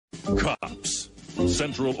Cops.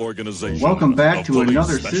 Central organization. Welcome back of to police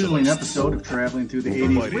another specialists. sizzling episode of Traveling Through the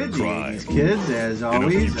 80s Fighting with the crime. 80s kids. As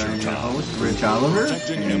always, I'm your host, Rich Oliver,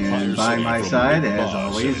 Protecting and Empire by City my from side, Big as Boss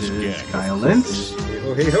always, and his is gang. Kyle Lintz.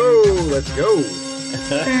 Oh, hey ho, let's go.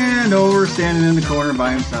 And over standing in the corner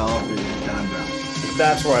by himself is Don Brown.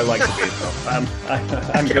 That's where I like to be, though. I'm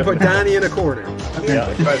Can't good. put Donnie in a corner.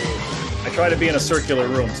 Yeah, I try to be in a circular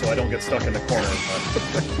room so I don't get stuck in the corner.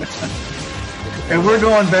 And we're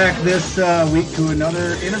going back this week to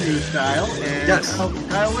another interview style. And Yes. Kyle,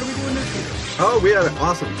 what are we doing this week? Oh, we had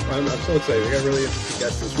awesome. I'm so excited. We got a really interesting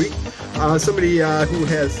guest this week. Somebody who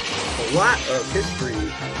has a lot of history,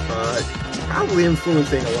 probably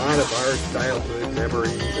influencing a lot of our childhood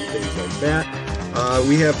memories and things like that.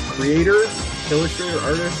 We have creator, illustrator,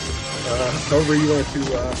 artist, however you want to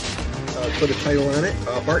put a title on it.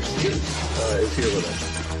 Bart Sears is here with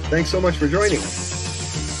us. Thanks so much for joining us.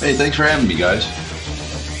 Hey, thanks for having me, guys.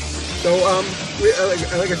 So,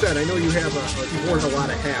 like I said, I know you have you've worn a lot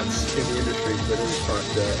of hats in the industry, but we've talked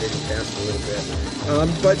in the past a little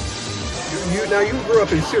bit. But you grew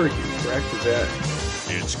up in Syracuse, correct? Is that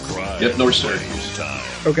It's crime. Yep, North Syracuse. Time.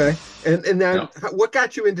 okay? And then Yeah. what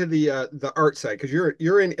got you into the art side? Because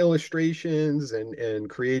you're in illustrations and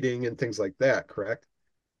creating and things like that, correct?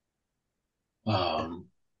 Well,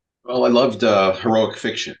 I loved heroic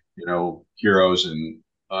fiction, heroes, and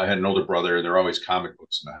I had an older brother. There were always comic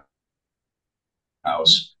books in the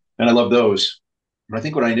house, and I loved those. But I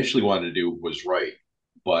think what I initially wanted to do was write,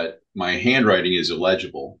 but my handwriting is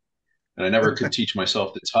illegible, and I never could teach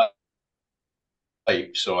myself to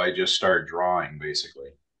type, so I just started drawing,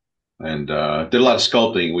 basically, and did a lot of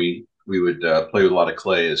sculpting. We would play with a lot of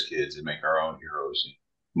clay as kids and make our own heroes and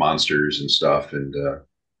monsters and stuff, and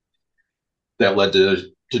that led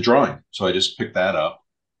to drawing. So I just picked that up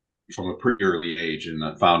from a pretty early age, and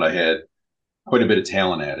I found I had quite a bit of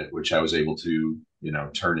talent at it, which I was able to,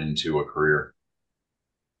 turn into a career.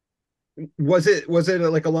 Was it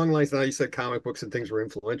like along the lines? Now you said comic books and things were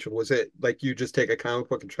influential. Was it like you just take a comic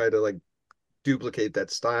book and try to like duplicate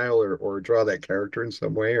that style or draw that character in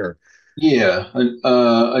some way? Or Yeah.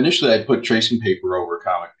 Initially, I put tracing paper over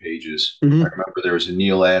comic pages. Mhm. I remember there was a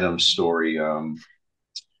Neil Adams story, Moon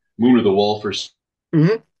of the Wolf or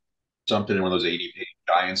Mhm. something, in one of those 80-page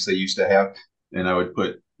giants they used to have. And I would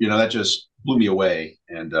put, that just blew me away.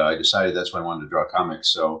 And I decided that's why I wanted to draw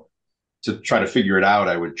comics. So to try to figure it out,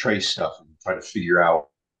 I would trace stuff and try to figure out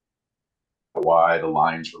why the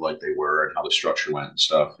lines were like they were and how the structure went and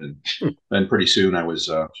stuff. And then pretty soon I was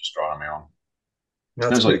just drawing my own. I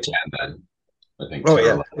That's was like pretty 10 then, I think. cool. Oh 10 or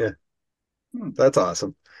yeah, 11. yeah. That's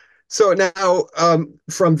awesome. So now,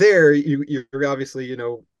 from there, you're obviously,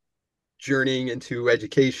 journeying into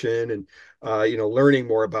education and, learning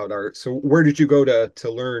more about art. So where did you go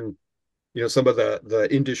to learn, some of the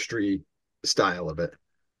industry style of it?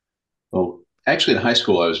 Well, actually, in high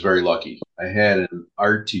school, I was very lucky. I had an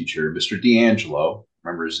art teacher, Mr. D'Angelo.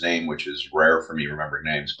 Remember his name, which is rare for me remembering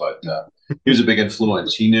names, but he was a big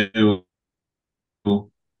influence. He knew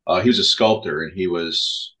he was a sculptor, and he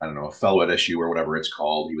was, I don't know, a fellow at SU or whatever it's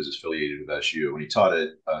called. He was affiliated with SU, and he taught at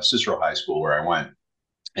Cicero High School where I went.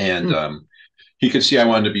 And he could see I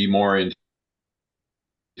wanted to be more into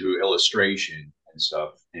illustration and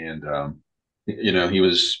stuff. And he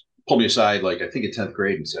was pulled me aside, like I think in 10th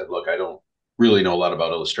grade, and said, "Look, I don't really know a lot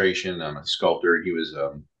about illustration. I'm a sculptor." He was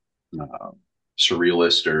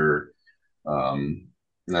surrealist, or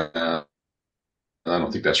I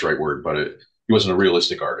don't think that's the right word, but he wasn't a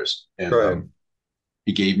realistic artist. And Right.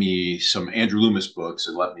 he gave me some Andrew Loomis books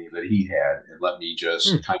that he had, and let me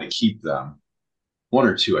just kind of keep them. One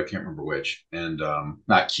or two, I can't remember which, and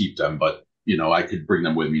not keep them, but I could bring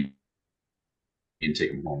them with me and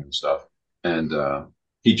take them home and stuff. And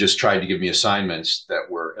he just tried to give me assignments that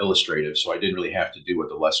were illustrative, so I didn't really have to do what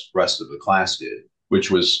the rest of the class did, which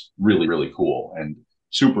was really, really cool and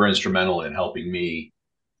super instrumental in helping me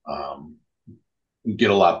um,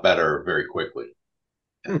 get a lot better very quickly.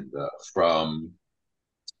 And from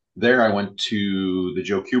there, I went to the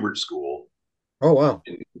Joe Kubert School Oh wow.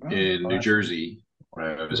 in New Jersey when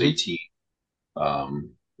I was 18.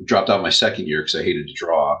 Dropped out my second year because I hated to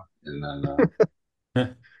draw, and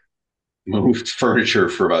then moved furniture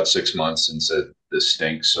for about 6 months and said, "This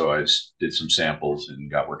stinks." So I just did some samples and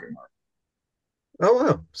got working hard. Oh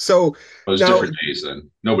wow. So It was now, different days then.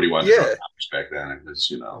 Nobody wanted to draw yeah, comics back then. It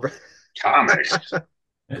was, comics.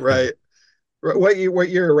 right. What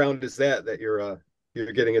year around is that you're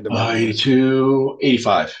getting into modern? 82,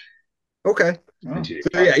 85. Okay. Oh.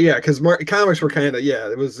 So yeah, because comics were kind of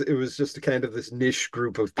it was just a kind of this niche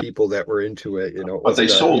group of people that were into it. It But they wasn't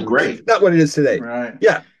a sold huge, great. not what it is today. Right.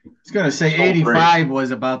 Yeah, I was gonna say Sold great. 85 was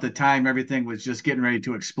about the time everything was just getting ready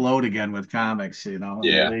to explode again with comics, in the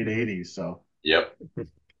Yeah. late 80s. So Yep.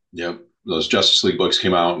 Yep. Those Justice League books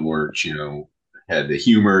came out and were, had the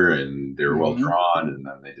humor and they were well Mhm. drawn. And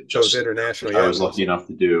then they did those Justice League, international. which I Yeah, was lucky enough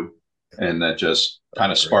to do. And that just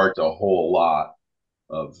kind of great. sparked a whole lot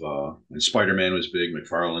of, and Spider-Man was big.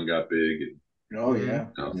 McFarlane got big. And, oh yeah,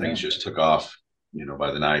 things just took off,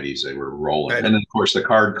 by the 90s. They were rolling. I And then, of course, the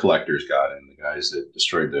card collectors got in, the guys that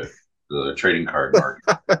destroyed the trading card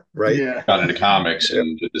market right. yeah, got into comics Yep.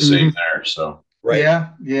 and did the same there. So, Right. yeah.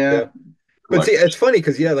 Yeah. But see, collectors. it's funny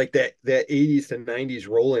because like that 80s to 90s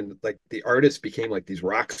rolling, like the artists became like these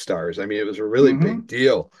rock stars. I mean, it was a really big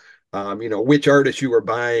deal. Which artist you were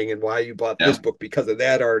buying and why you bought this Yeah. book because of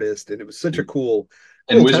that artist, and it was such a cool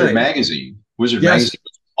And Wizard time. Magazine. Wizard Yes. Magazine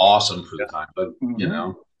was awesome for the time, but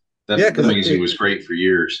Mhm. that Yeah, 'cause magazine it- was great for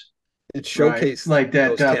years. It Right. showcased Like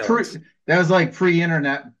that those talents. that was like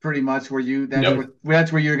pre-internet pretty much, where Yep.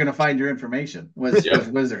 that's where you're going to find your information was Yep.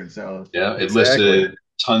 Wizard. So Yeah, it Exactly. listed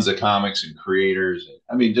tons of comics and creators.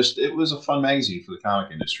 I mean, just it was a fun magazine for the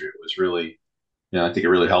comic industry. It was really, I think it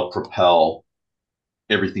really helped propel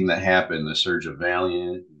everything that happened, the surge of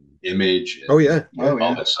Valiant, Image, Oh and yeah. oh all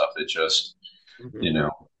yeah. that stuff. It just, Mhm.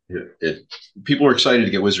 it people were excited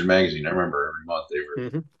to get Wizard Magazine. I remember every month they were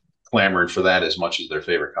Mhm. clamoring for that as much as their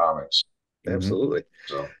favorite comics. Absolutely.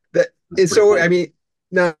 So That that's is pretty so. cool. I mean,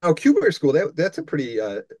 now Cuba school that's a pretty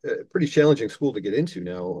challenging school to get into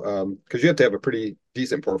now, because you have to have a pretty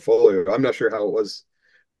decent portfolio. I'm not sure how it was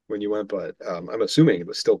when you went, but I'm assuming it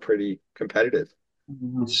was still pretty competitive.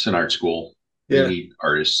 It's an art school. They Yeah. need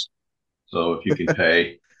artists. So if you can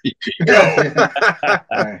pay, you can Yeah. go.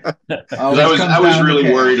 Right. Because Always I comes was down to really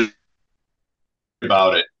cash. worried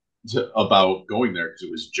about it, about going there because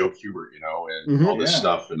it was Joe Kubert, and all this Yeah.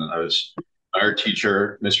 stuff. And my art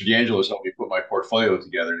teacher, Mr. D'Angelo's helped me put my portfolio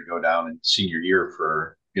together to go down in senior year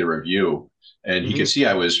for get a review. And he could see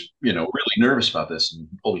I was, really nervous about this. And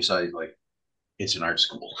he pulled me aside, he's like, it's an art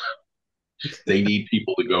school. They need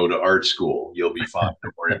people to go to art school. You'll be fine.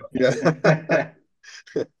 Don't worry about Yeah.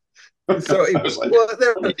 it. So, I was like, well,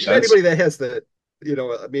 that makes sense. anybody that has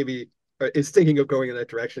maybe is thinking of going in that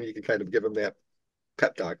direction, you can kind of give them that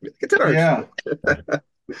pep talk. It's an art Yeah.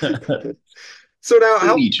 school. So now, They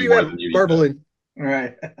how need are you you more at than you need Marvel them.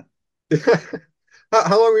 Right.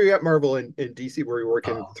 how long were you at Marvel in DC? Were you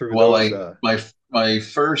working through Well, those? my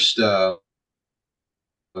first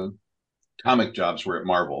comic jobs were at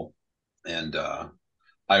Marvel, and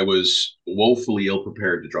I was woefully ill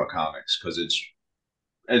prepared to draw comics because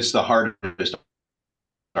it's the hardest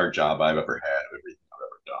art job I've ever had of everything I've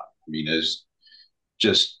ever done. I mean, it's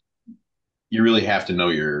just you really have to know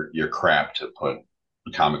your crap to put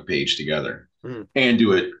a comic page together and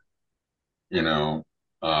do it, you know,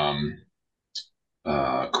 um,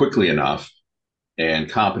 quickly enough and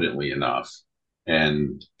competently enough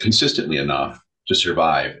and consistently enough to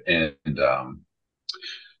survive. And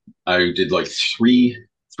I did like three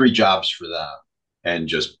jobs for them and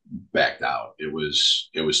just backed out. It was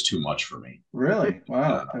too much for me. Really?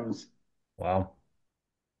 Wow. That was Wow.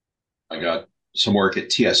 I got some work at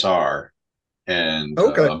TSR and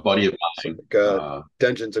Okay. a buddy of So mine. like,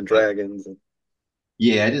 Dungeons and Dragons.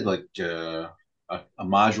 Yeah, I did like a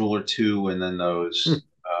module or two, and then those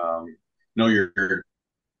know your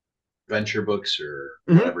adventure books or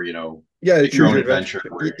whatever, Yeah, pick your own adventure.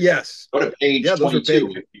 Yes. Go to page Yeah, those are 22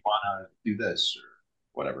 big. if you want to do this or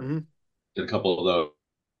whatever. Mm-hmm. Did a couple of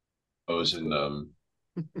those, and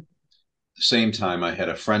the same time, I had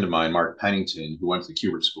a friend of mine, Mark Pennington, who went to the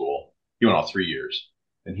Kubert School. He went all 3 years,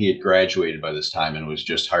 and he had graduated by this time and was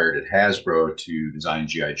just hired at Hasbro to design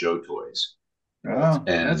GI Joe toys. oh,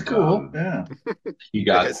 And that's cool. Yeah. he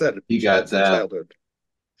got Like I said, he got that's a that childhood.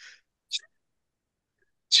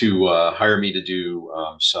 to hire me to do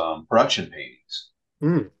some production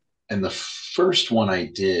paintings. And the first one I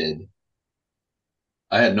did,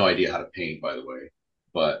 I had no idea how to paint, by the way,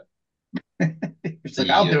 but It's like,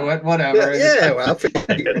 I'll do it, whatever. Yeah, well, I'll figure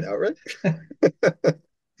it out, right?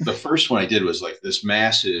 the first one I did was like this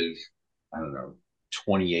massive, I don't know,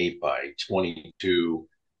 28 by 22,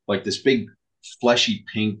 like this big fleshy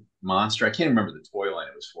pink monster. I can't remember the toy line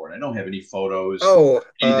it was for, and I don't have any photos. Oh,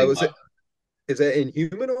 anything is that in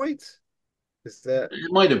humanoids? Is that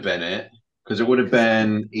it might have been it because it would have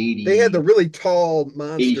been 80. they had the really tall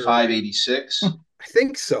monster? 85, 86. I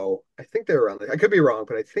think so. I think they were around there. I could be wrong,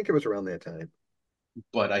 but I think it was around that time.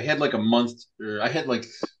 But I had like a month, or I had like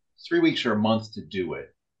 3 weeks or a month to do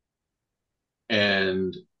it.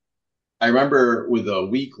 And I remember with a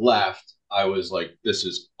week left, I was like, this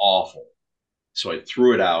is awful. So I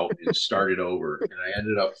threw it out and started over. And I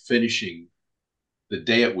ended up finishing the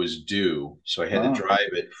day it was due. So I had to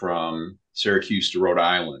drive it from Syracuse to Rhode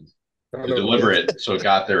Island Oh, to no, deliver yeah. it. So it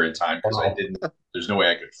got there in time because I Wow. didn't, there's no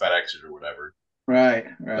way I could FedEx it or whatever. Right.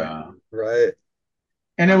 Right.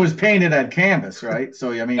 And it was painted on canvas, right?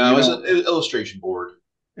 So I mean, it was an illustration board.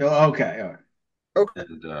 Okay. All right. Okay.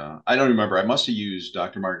 And I don't remember. I must have used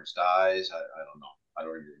Dr. Martin's dyes. I don't know. I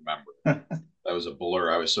don't even remember. That was a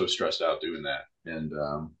blur. I was so stressed out doing that. And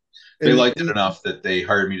they liked it enough that they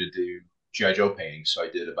hired me to do G.I. Joe paintings. So I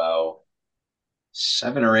did about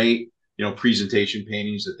 7 or 8, presentation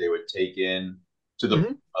paintings that they would take in to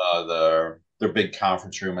their big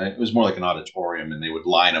conference room. And it was more like an auditorium, and they would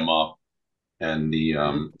line them up. And the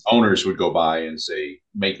owners would go by and say,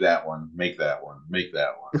 make that one, make that one, make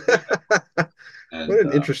that one. Make that one. And, what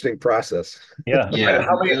an interesting process. Yeah.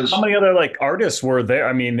 How many other like artists were there?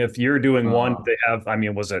 I mean, if you're doing one, they have, I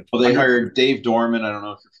mean, was it? Well, they hired Dave Dorman. I don't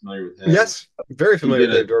know if you're familiar with him. Yes, very familiar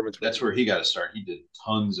with Dave Dorman. That's where he got to start. He did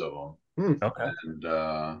tons of them. Okay. And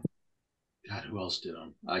God, who else did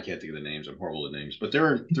them? I can't think of the names. I'm horrible at names. But there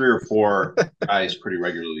were 3 or 4 guys pretty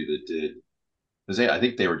regularly that did. Because I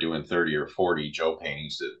think they were doing 30 or 40 Joe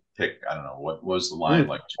paintings to pick, I don't know, what was the line,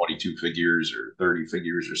 like 22 figures or 30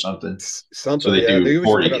 figures or something. So they do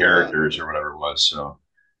 40 characters or whatever it was. So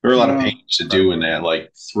there were a lot of paintings to do in that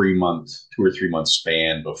like 2 or 3 month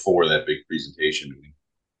span before that big presentation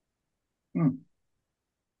meeting.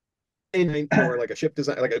 Or like a ship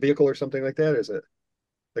design, like a vehicle or something like that? Is it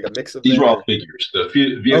like a mix of these were all figures. The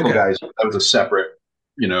vehicle guys, that was a separate,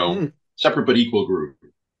 separate but equal group.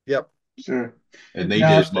 Yep. Sure. And they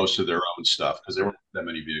did most of their own stuff because there weren't that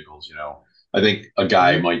many vehicles, I think a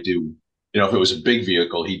guy might do, if it was a big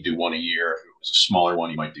vehicle, he'd do 1 a year. If it was a smaller one,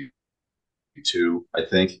 he might do 2, I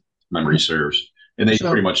think, memory serves. And they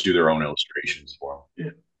pretty much do their own illustrations for them.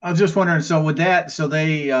 Yeah. I was just wondering, so with that, so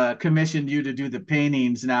they commissioned you to do the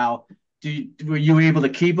paintings. Now, were you able to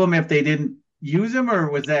keep them if they didn't use them,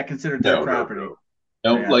 or was that considered their property?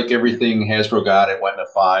 No, like everything Hasbro got, it went in a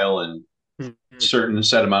file, and a certain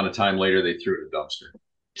set amount of time later, they threw it in a dumpster.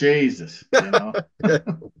 Jesus.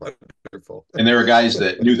 Wonderful. And there were guys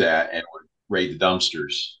that knew that and would raid the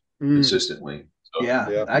dumpsters consistently. So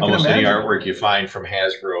yeah. Almost any artwork you find from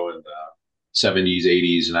Hasbro in the 70s,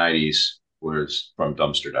 80s, 90s was from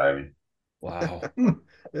dumpster diving. Wow.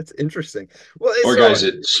 That's interesting. Well, or guys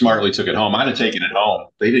that smartly took it home. I'd have taken it home.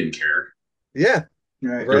 They didn't care. Yeah.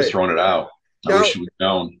 Right. They were throwing it out. I wish you would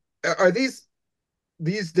known. Are these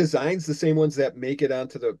designs the same ones that make it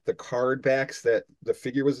onto the card backs that the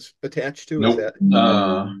figure was attached to? Nope.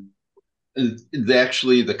 Is that...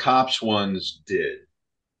 Actually, the Cops ones did.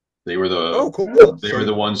 They were the cool. They were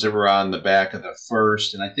the ones that were on the back of the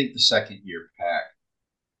first and I think the second year pack.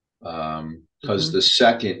 Because the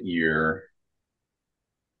second year,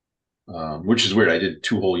 which is weird, I did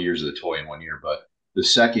 2 whole years of the toy in 1 year, but the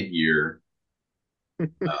second year, we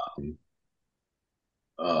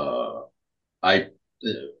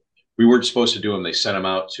weren't supposed to do them. They sent them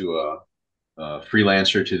out to a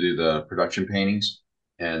freelancer to do the production paintings,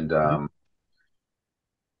 and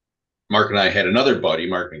Mark and I had another buddy,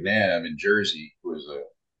 Mark McNabb in Jersey, who was a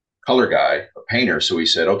color guy, a painter. So we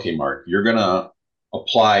said, okay, Mark, you're going to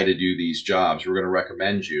apply to do these jobs. We're going to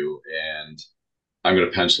recommend you, and I'm going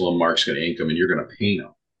to pencil them. Mark's going to ink them, and you're going to paint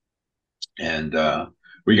them. And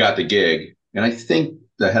we got the gig, and I think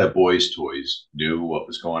the head of Boys Toys knew what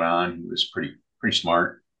was going on. He was pretty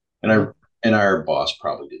smart, and our boss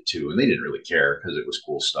probably did too. And they didn't really care because it was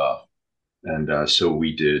cool stuff. And so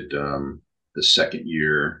we did the second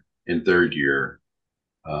year and third year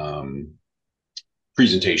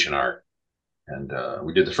presentation art, and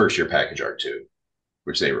we did the first year package art too,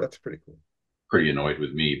 which that's pretty cool. Pretty annoyed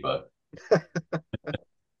with me, but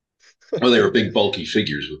well, they were big, bulky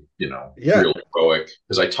figures with real heroic.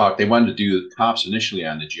 Because they wanted to do the Cops initially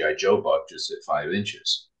on the G.I. Joe buck just at 5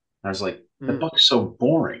 inches. And I was like, that buck's so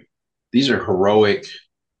boring. These are heroic,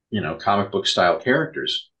 comic book style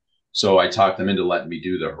characters. So I talked them into letting me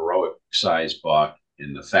do the heroic size buck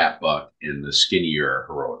and the fat buck and the skinnier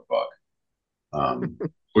heroic buck,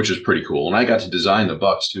 which was pretty cool. And I got to design the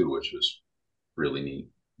bucks too, which was really neat.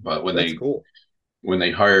 But when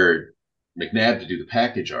they hired McNabb to do the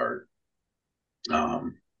package art,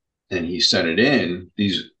 and he sent it in,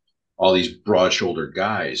 all these broad-shouldered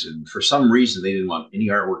guys, and for some reason they didn't want any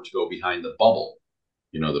artwork to go behind the bubble,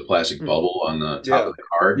 the plastic bubble on the top of the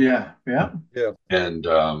card. Yeah. And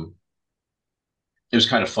it was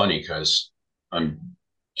kind of funny because I'm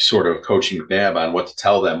sort of coaching McNabb on what to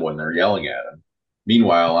tell them when they're yelling at him.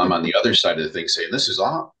 Meanwhile, I'm on the other side of the thing saying, this is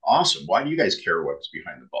awesome. Why do you guys care what's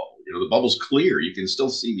behind the bubble? You know, the bubble's clear. You can still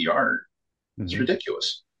see the art. It's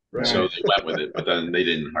ridiculous. Right. So they went with it, but then they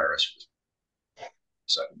didn't hire us for the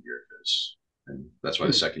second year. And that's why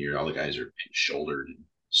the second year, all the guys are shouldered and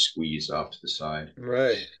squeezed off to the side.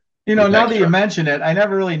 Right. You know, now that you mention it, I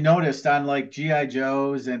never really noticed on like G.I.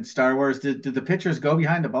 Joes and Star Wars. Did the pictures go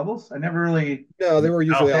behind the bubbles? I never really. No, they were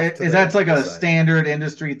usually. Is that like a standard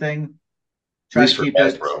industry thing? Try to keep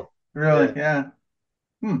it. Really? Yeah.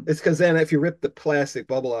 It's because then if you rip the plastic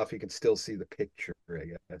bubble off, you can still see the picture,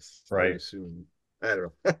 I guess. Right. I assume. I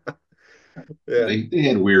don't know. Yeah. They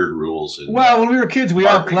had weird rules. Well, when we were kids, we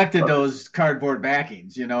all collected those cardboard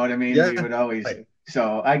backings. You know what I mean? Yeah. We would always. Right.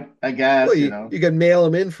 So I guess well, you know you can mail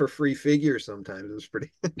them in for free figures sometimes. It was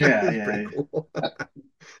pretty. Pretty cool.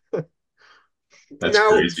 That's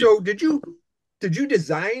now, crazy. So did you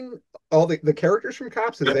design all the characters from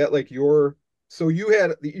Cops? Is that like your? So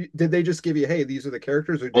did they just give you, hey, these are the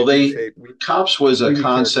characters? Or did Cops was a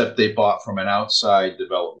concept they bought from an outside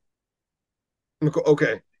development.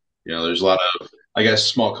 Okay. You know, there's a lot of, I guess,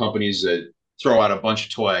 small companies that throw out a bunch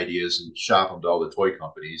of toy ideas and shop them to all the toy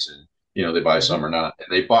companies, and you know they buy some or not. And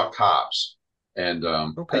they bought Cops, and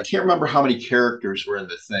I can't remember how many characters were in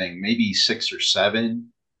the thing, maybe 6 or 7,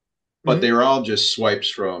 but they were all just swipes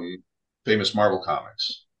from famous Marvel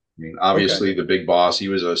comics. I mean, obviously the big boss, he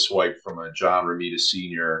was a swipe from a John Romita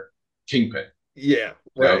Sr. Kingpin. Yeah,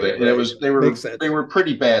 right. They were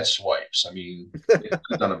pretty bad swipes. I mean, they could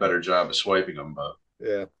have done a better job of swiping them, but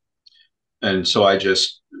yeah. And so I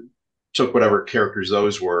just took whatever characters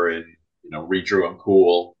those were and redrew them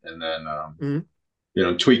cool, and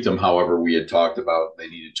then tweaked them however we had talked about they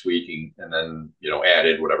needed tweaking, and then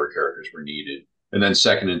added whatever characters were needed. And then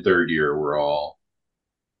second and third year were all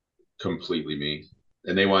completely me.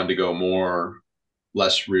 And they wanted to go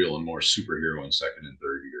less real and more superhero in second and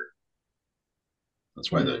third year.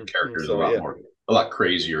 That's why the characters are a lot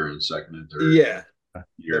crazier in second and third. Yeah,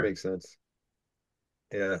 that makes sense.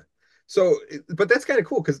 Yeah. So, but that's kind of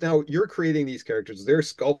cool because now you're creating these characters. They're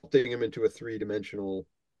sculpting them into a 3-dimensional,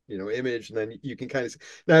 image, and then you can kind of.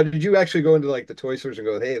 Now, did you actually go into like the toy stores and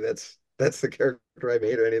go, "Hey, that's the character I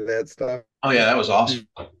made," or any of that stuff? Oh yeah, that was awesome.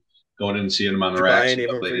 Going in and seeing them on the racks.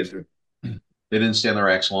 They didn't stay on the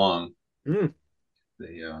racks long.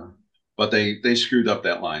 But they screwed up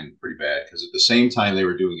that line pretty bad because at the same time they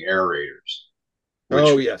were doing air raiders.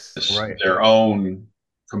 Oh yes, right. Their own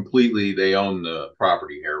completely. They own the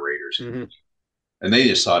property, air raiders, and they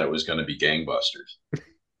just thought it was going to be gangbusters.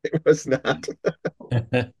 It was not.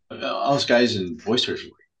 All those guys in voice stores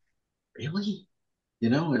were like, really?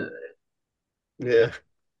 Yeah.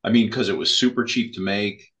 I mean, because it was super cheap to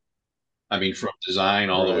make. I mean, from design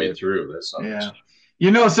all the way through. That's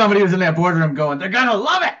somebody was in that boardroom going, "They're gonna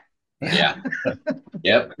love it." Yeah.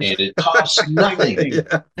 Yep. And it costs nothing.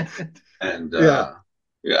 And I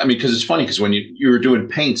mean, because it's funny because when you were doing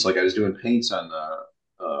paints, like I was doing paints on the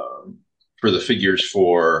for the figures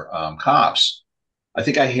for Cops, I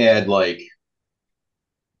think I had like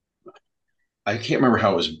I can't remember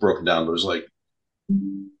how it was broken down, but it was like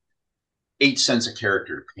 8 cents a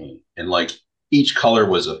character to paint, and like each color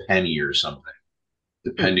was a penny or something,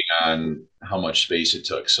 depending on how much space it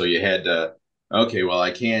took. So you had to, okay, well,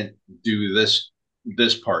 I can't do this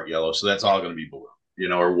part yellow, so that's all going to be blue,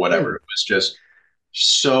 or whatever. It was just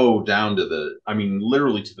so down to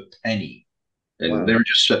literally to the penny. And they were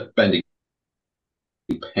just spending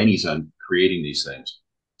pennies on creating these things.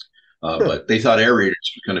 But they thought air raiders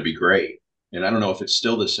was going to be great. And I don't know if it's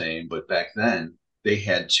still the same, but back then they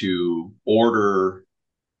had to order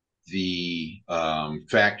the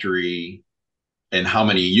factory and how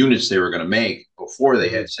many units they were going to make before they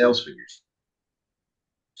had sales figures.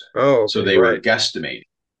 Oh, so they were guesstimating,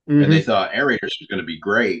 and they thought air raiders was going to be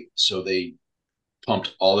great. So they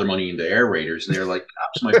pumped all their money into air raiders, and they were like,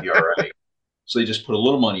 Cops might be all right. So they just put a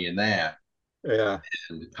little money in that. Yeah.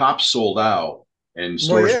 And the Cops sold out, and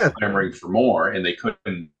stores were clamoring for more, and they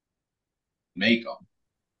couldn't make them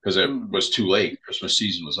because it was too late. Christmas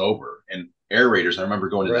season was over, and air raiders. I remember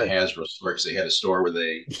going to the Hasbro store because they had a store where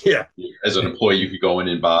they, as an employee, you could go in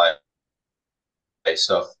and buy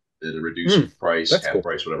stuff at a reduced price, half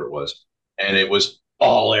price, whatever it was, and it was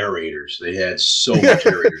all air raiders. They had so much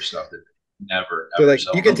air raider stuff that never. So like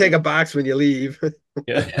you can take a box when you leave.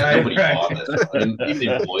 Nobody bought that stuff. Even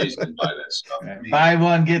the employees didn't buy that stuff. Buy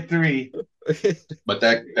one, get 3. But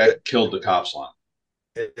that killed the Cops line.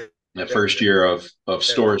 That first year of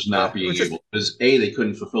stores not being able, because they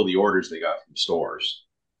couldn't fulfill the orders they got from stores,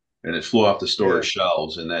 and it flew off the store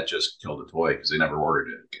shelves, and that just killed the toy because they never ordered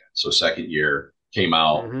it again. So second year came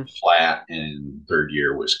out flat, and third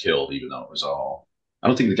year was killed, even though it was all I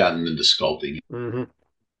don't think they've gotten into sculpting. Mm-hmm.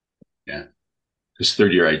 Yeah. Because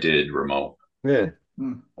third year I did remote. Yeah.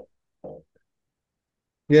 Hmm.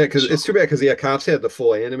 Yeah, because So it's too bad because Cops had the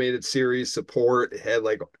full animated series support. It had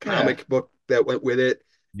like a Yeah. comic book that went with it.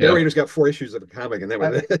 yeah. Narrator's got 4 issues of a comic, and that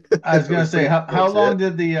was it. I was That gonna was say, pretty how much long it.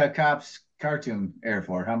 did the Cops cartoon air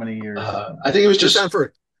for? How many years? I think it was Just on just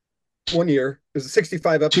for 1 year. It was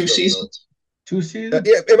 65 2 episodes, though. seasons. 2 seasons?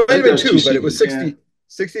 Yeah, it I might have think that been was two 2, but it was seasons. 60, Yeah.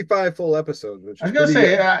 65 full episodes, which I was is gonna pretty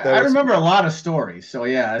say, good. I remember a lot of stories, so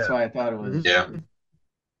yeah, that's Yeah. why I thought it was. Yeah.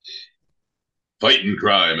 Fighting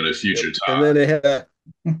crime in a Yep. future And time. then they had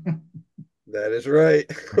that is right.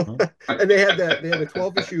 Mhm. And they had a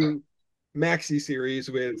 12 issue maxi series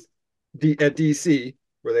with at DC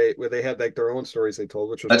where they had like their own stories they told,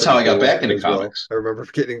 which was That's how pretty I got cool back into as well. comics. I remember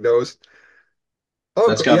getting those. Oh,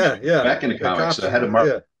 That's got me yeah, yeah. back into The comics. Cops, The head of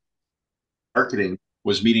yeah. marketing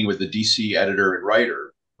was meeting with the DC editor and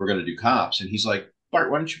writer. We're going to do cops. And he's like, Bart,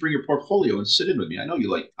 why don't you bring your portfolio and sit in with me? I know you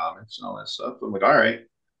like comics and all that stuff. I'm like, all right.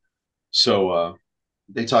 So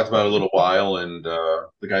they talked about it a little while, and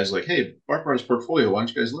the guy's like, hey, Bart brought his portfolio. Why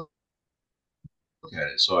don't you guys look at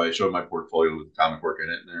it? So I showed my portfolio with comic work in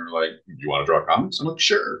it, and they were like, you want to draw comics? I'm like,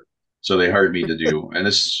 sure. So they hired me to do, and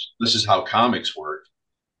this is how comics work.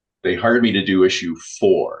 They hired me to do issue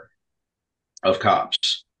 4 of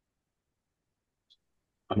Cops.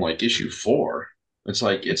 I'm like, issue 4? It's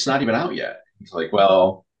like, it's not even out yet. He's like,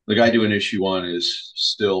 well, the guy doing issue 1 is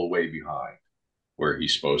still way behind where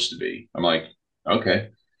he's supposed to be. I'm like, okay.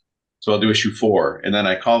 So I'll do issue 4. And then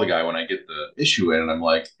I call the guy when I get the issue in, and I'm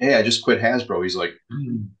like, hey, I just quit Hasbro. He's like,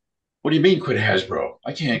 what do you mean quit Hasbro?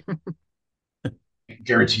 I can't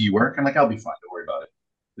guarantee you work. I'm like, I'll be fine. Don't worry about it.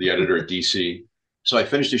 The editor at DC. So I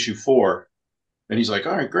finished issue 4, and he's like,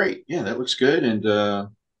 all right, great. Yeah, that looks good. And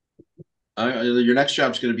your next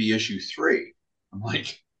job's going to be issue 3. I'm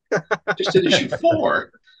like, just did issue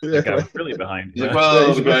 4. That guy was really behind. He's like, Yeah.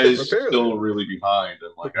 well, the Apparently. guy's still really behind.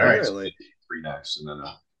 I'm like, all right, so Apparently. 3 next, and then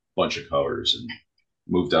a bunch of colors, and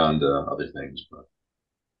moved on to other things. But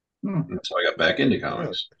so I got back into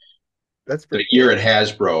comics. That's The pretty year cool. at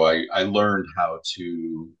Hasbro, I learned how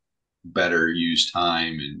to better use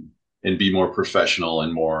time and be more professional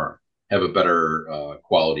and more have a better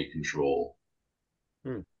quality control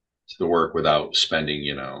Hmm. to the work without spending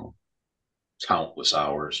countless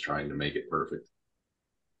hours trying to make it perfect.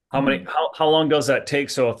 How long does that take?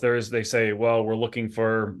 So if they say, well, we're looking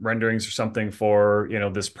for renderings or something for,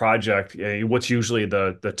 this project, what's usually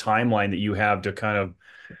the timeline that you have to kind of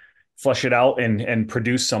flesh it out and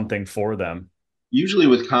produce something for them? Usually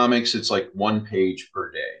with comics, it's like 1 page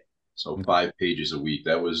per day. So 5 pages a week.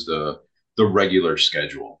 That was the regular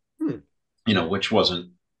schedule, which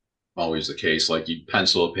wasn't always the case. Like you'd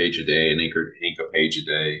pencil a page a day and ink a page a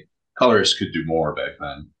day. Colorists could do more back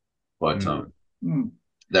then, but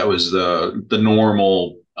that was the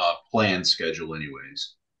normal planned schedule,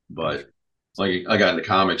 anyways. But like I got into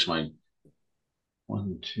comics, my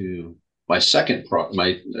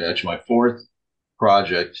fourth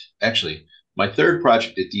project, actually my third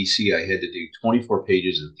project at DC, I had to do 24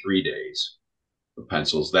 pages in 3 days with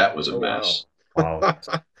pencils. That was a mess. Wow.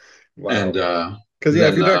 Wow. And because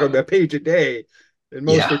if you're talking about a page a day, and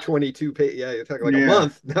most yeah. are 22 pages, you're talking like a Yeah.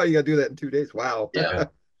 month. Now you got to do that in 2 days. Wow. Yeah.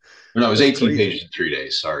 No, it was That's 18 crazy. pages in 3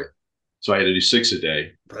 days. Sorry. So I had to do 6 a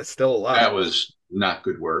day. That's still a lot. That was not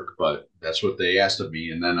good work, but that's what they asked of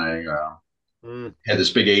me. And then I had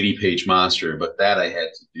this big 80-page monster, but that I had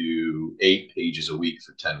to do 8 pages a week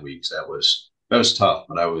for 10 weeks. That was tough,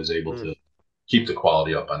 but I was able to keep the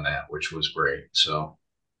quality up on that, which was great. So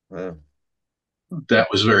Wow. that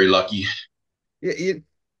was very lucky. Yeah,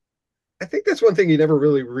 I think that's one thing you never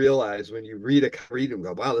really realize when you read and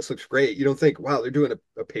go, wow, this looks great. You don't think, wow, they're doing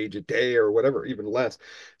a page a day or whatever, even less.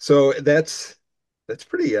 So that's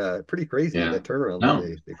pretty crazy, Yeah. that turnaround. No,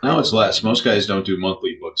 they now it's create. less. Most guys don't do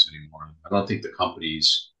monthly books anymore. I don't think the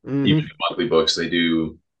companies even do monthly books. They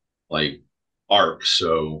do like arcs.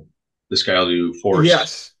 So this guy will do 4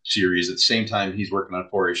 series at the same time. He's working on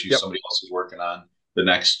 4 issues. Yep. Somebody else is working on the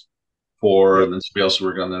next 4, Yep. and then somebody else is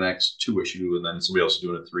working on the next 2 issue, and then somebody else is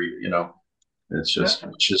doing a 3. It's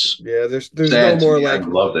just yeah. There's sad no more to me. like I'd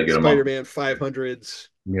love to get them Spider-Man 500s.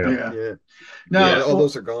 Yeah. Now all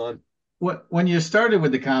those are gone. When you started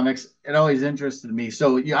with the comics, it always interested me.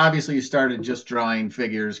 So you started just drawing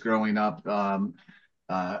figures growing up,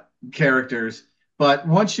 characters. But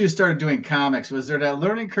once you started doing comics, was there that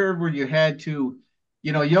learning curve where you had to,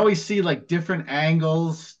 you always see like different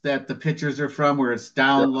angles that the pictures are from, where it's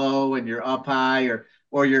down low and you're up high,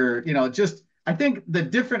 or you're, just, I think the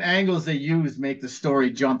different angles they use make the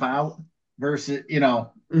story jump out versus,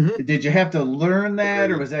 did you have to learn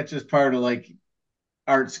that, or was that just part of like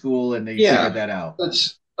art school and they Yeah, figured that out.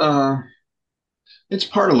 that's it's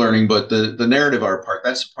part of learning, but the narrative art part,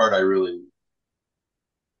 that's the part I really,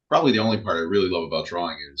 probably the only part I really love about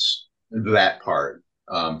drawing is that part,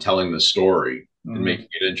 telling the story and Mhm. making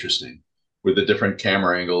it interesting with the different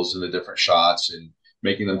camera angles and the different shots and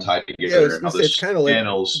making them tie Yeah, I together was and gonna how say it's this kind of like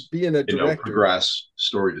panels, being a director. progress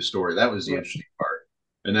story to story. That was the Right. interesting part.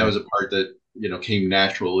 And that was a part that, came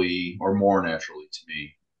naturally or more naturally to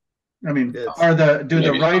me. I mean, It's are the do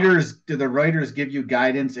the Maybe writers give you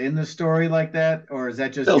guidance in the story like that, or is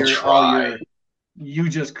that just they'll your all try, your you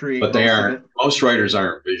just create but they most of it? aren't, most writers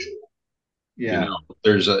aren't visual. You Yeah. know,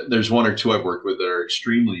 there's one or two I've worked with that are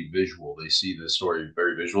extremely visual. They see the story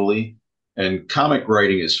very visually, and comic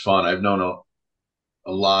writing is fun. I've known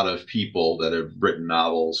a lot of people that have written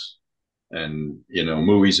novels and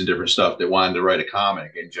movies and different stuff that wanted to write a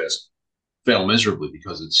comic and just fail miserably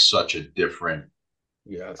because it's such a different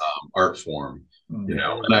yes. art form. Mhm.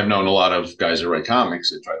 And I've known a lot of guys that write comics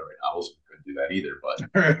that try to write novels and couldn't do that either. But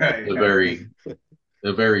Right. it's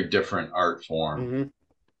a very different art form.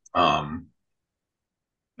 Hmm. Um,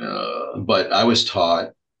 but I was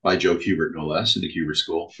taught by Joe Kubert, no less, in the Kubert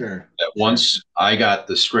School, Sure. that Sure. once I got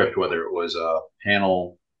the script, whether it was a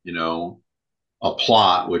panel, a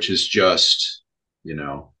plot, which is just, you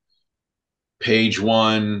know, page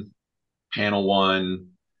one, panel one,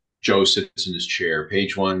 Joe sits in his chair.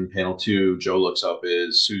 Page one, panel two, Joe looks up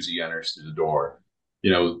as Susie enters through the door.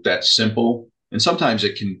 That's simple. And sometimes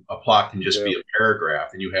a plot can just Yeah. be a paragraph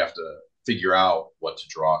and you have to figure out what to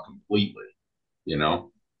draw completely, you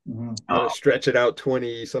know? Mhm. Gotta stretch it out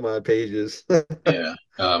 20 some odd pages. Yeah.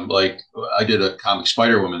 Like I did a comic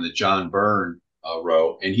Spider Woman that John Byrne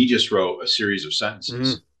wrote, and he just wrote a series of Mhm.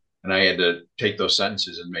 sentences. And I had to take those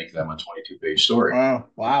sentences and make them a 22-page story. Oh,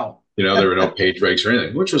 wow. There were no page breaks or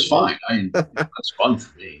anything, which was Nope. fine. That's fun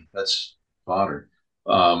for me. That's fodder.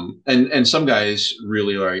 And some guys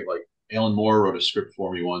really like Alan Moore wrote a script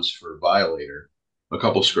for me once for Violator, a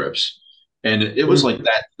couple scripts, and it was like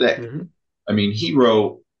that thick. Mhm. I mean, he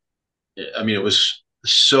wrote. I mean, it was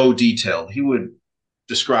so detailed. He would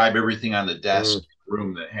describe everything on the desk Mhm. in the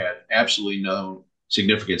room that had absolutely no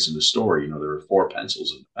significance in the story. There were four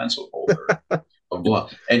pencils in the pencil holder, blah, blah.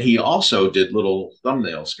 And he also did little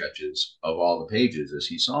thumbnail sketches of all the pages as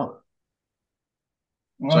he saw them.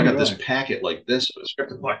 So Oh, I got this really? packet like this of a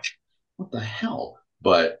script. I'm like, what the hell?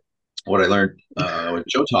 But what I learned, what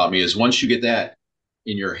Joe taught me is once you get that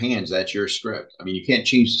in your hands, that's your script. I mean, you can't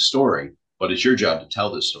change the story, but it's your job to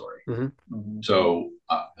tell the story. Mhm. Mhm. So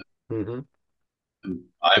Mhm.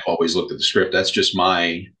 I've always looked at the script. That's just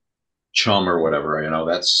my chum or whatever.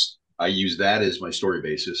 I use that as my story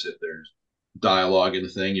basis. If there's dialogue in the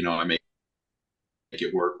thing, I make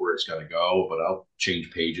it work where it's got to go, but I'll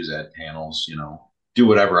change pages, add panels, do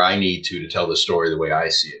whatever I need to tell the story the way I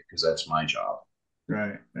see it, because that's my job.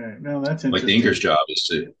 Right. Right. No, that's Like the inker's interesting. job is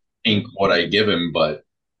to ink what I give him, but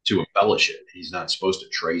to embellish it. He's not supposed to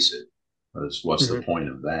trace it. What's the Mhm. point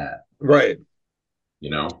of that? Right.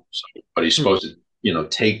 But he's supposed to,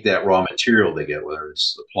 take that raw material they get, whether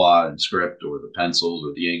it's the plot and script or the pencils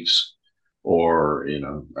or the inks or,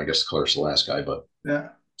 I guess the color's the last guy, but, Yeah.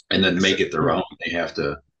 and then make it their Mhm. own. They have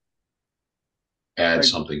to add Like,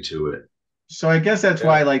 something to it. so I guess that's Yeah.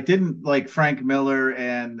 why, like, didn't like Frank Miller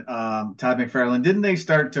and Todd McFarlane, didn't they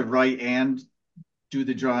start to write and do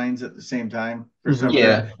the drawings at the same time for Mhm. some reason?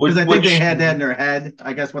 Yeah. Because I think they Which, had that in their head.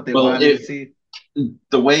 I guess what they well, wanted to see.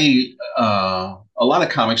 the way, a lot of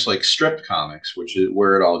comics like strip comics, which is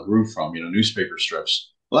where it all grew from, newspaper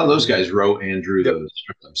strips, a lot of those guys wrote and drew Yep. the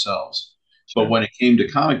strip themselves. But Sure. when it came to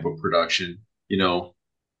comic book production,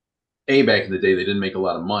 back in the day, they didn't make a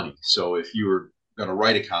lot of money. So if you were going to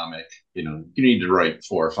write a comic, you need to write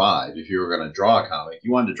 4 or 5. If you were going to draw a comic,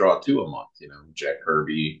 you wanted to draw 2 a month. Jack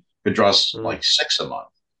Kirby could draw like 6 a month.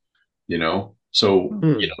 So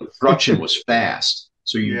Mhm. production was fast.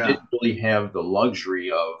 So you Yeah. didn't really have the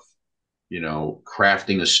luxury of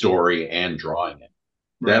crafting a story and drawing it.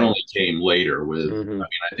 That Right. only came later with. I Mhm. mean,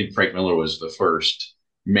 I think Frank Miller was the first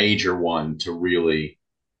major one to really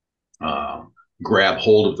um, grab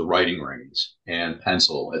hold of the writing reins and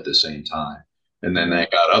pencil at the same time. And then Yeah. they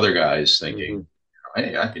got other guys thinking, Mhm.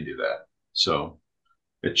 hey, I can do that. So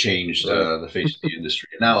it changed Right. the face of the industry.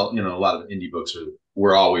 And now, a lot of indie books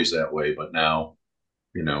were always that way, but now,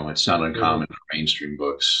 it's not Mhm. uncommon for mainstream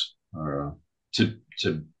books to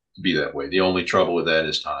be that way. The only trouble with that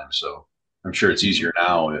is time. So I'm sure it's easier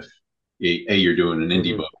now if you're doing an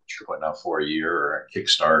indie Mhm. book, which you're putting out for a year or a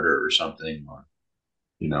Kickstarter or something, or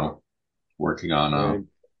you know, working on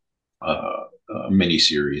Right. a mini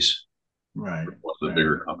series Right. for one of the Right.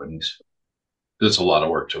 bigger companies. It's a lot of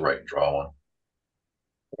work to write and draw one.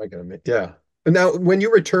 I can admit, yeah. And now, when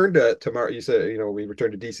you returned to Marvel, you said, we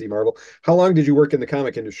returned to DC Marvel. How long did you work in the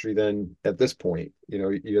comic industry then at this point?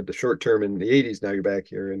 You had the short term in the 80s. Now you're back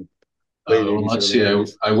here in late Well, 80s, let's early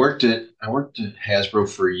see. 90s. I worked at Hasbro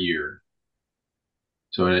for a year.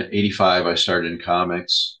 So in '85, I started in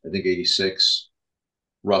comics. I think '86,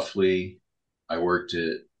 roughly, I worked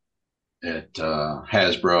at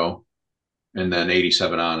Hasbro, and then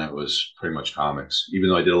 '87 on, it was pretty much comics. Even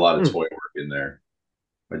though I did a lot of Hmm. toy work in there,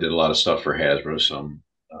 I did a lot of stuff for Hasbro. Some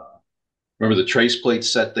remember the trace plate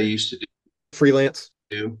set they used to Freelance.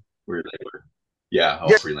 do, where they were, yeah, all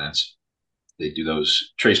Yeah. freelance. They do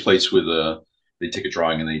those trace plates with they take a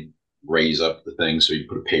drawing and they raise up the thing so you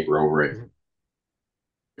put a paper over it. Mhm.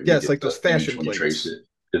 Yeah, You it's get like those the image fashion when you trace plates.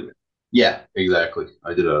 it. Yeah, exactly.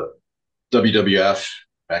 I did a WWF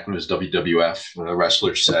back when it was WWF, a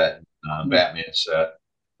wrestler set, Hmm. Batman set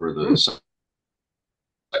for the Hmm. second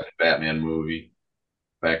Batman movie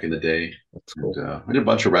back in the day. That's And cool. I did a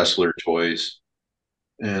bunch of wrestler toys.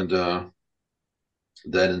 And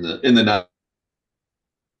then in the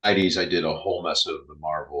 '90s, I did a whole mess of the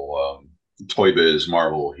Marvel Toy Biz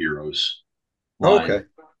Marvel Heroes Oh, line, okay.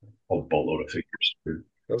 a boatload of figures for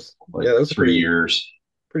Yeah, like that was a 3 years.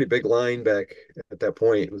 pretty big line back at that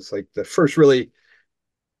point. It was like the first really,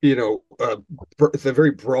 the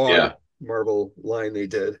very broad Yeah. Marvel line they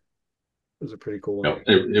did. It was a pretty cool one.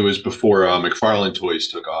 It was before McFarlane toys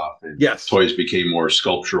took off and Yes, toys became more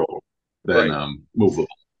sculptural than right. movable.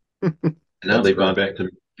 And now That's they've gone right. back to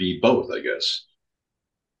be both, I guess.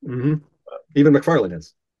 Hmm. Even McFarlane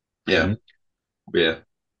is. Yeah, yeah.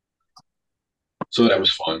 So that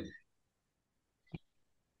was fun.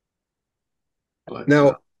 But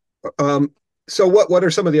Now, um, so what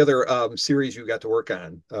are some of the other series you got to work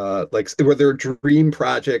on? Like, were there dream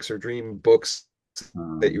projects or dream books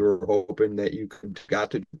that you um, were hoping that you could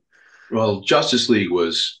got to do? well, Justice League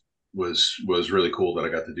was really cool that I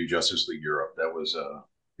got to do Justice League Europe. That was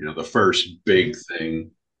the first Mhm. big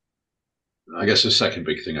thing. I guess the second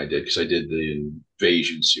big thing I did because I did the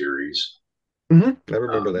Invasion series. I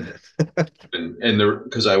remember Um, that. and there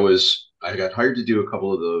because I got hired to do a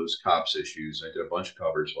couple of those cops issues. I did a bunch of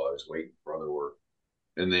covers while I was waiting for other work,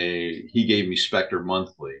 and he gave me Spectre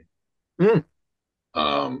Monthly Mm.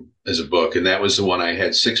 as a book, and that was the one I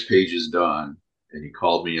had 6 pages done. And he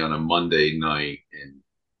called me on a Monday night and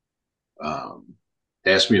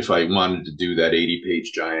asked me if I wanted to do that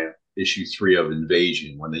 80-page giant issue 3 of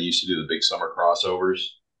Invasion when they used to do the big summer crossovers.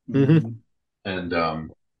 Hmm. And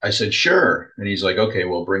I said, sure. And he's like, okay,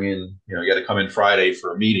 well, bring in, you got to come in Friday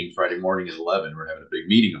for a meeting, Friday morning at 11. We're having a big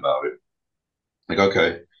meeting about it. Like,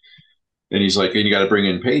 okay. And he's like, and you got to bring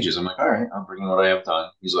in pages. I'm like, all right, I'll bring in what I have done.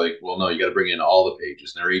 He's like, well, no, you got to bring in all the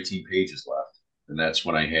pages. And there are 18 pages left. And that's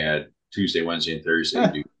when I had Tuesday, Wednesday, and Thursday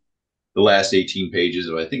to do the last 18 pages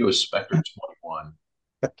of, I think it was Spectre 21.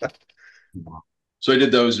 So I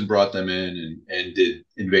did those and brought them in and did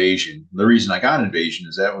Invasion. The reason I got Invasion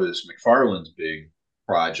is that was McFarlane's big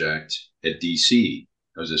project at DC.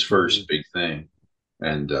 It was his Hmm. first big thing.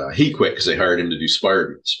 And he quit because they hired him to do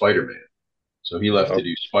Spider-Man. So he left to Oh.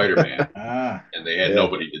 do Spider-Man, Ah, and they had Yeah.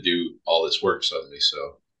 nobody to do all this work suddenly.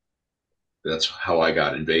 So that's how I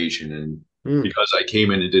got Invasion. And Mm. because I came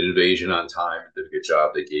in and did Invasion on time and did a good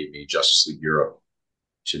job, they gave me Justice League Europe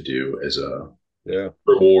to do as a Yeah.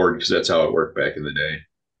 reward because that's how it worked back in the day.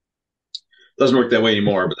 Doesn't work that way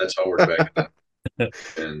anymore, but that's how it worked back then.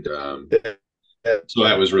 And so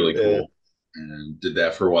that was really Yeah. cool. And did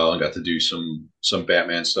that for a while and got to do some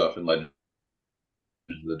Batman stuff and Legend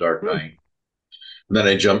of the Dark Hmm. Knight. And then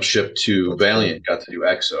I jumped ship to That's cool. Valiant, got to do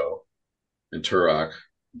EXO and Turok Okay.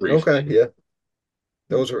 briefly. Yeah.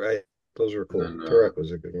 Those were And cool. then Turek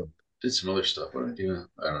was a good one. did some other stuff. What did I do?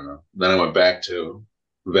 I don't know. Then I went back to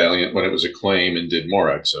Valiant when it was Acclaim and did more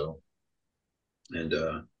EXO. And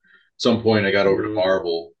at some point I got over to Mm.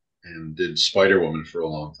 Marvel and did Spider Woman for a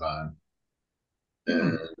long time.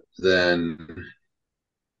 Hmm. And then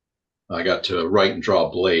I got to write and draw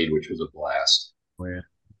Blade, which was a blast. Oh, yeah.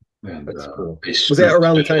 And That's cool. I Was that screwed the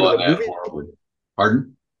around the time schedule of on the that movie? horribly.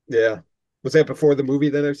 Pardon? Yeah. Was that before the movie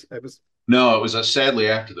then? I was No, it was sadly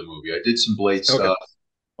after the movie. I did some Blade okay. stuff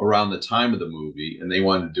around the time of the movie, and they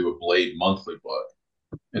wanted to do a Blade monthly book.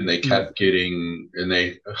 And Mm.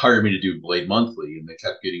 they hired me to do Blade monthly, and they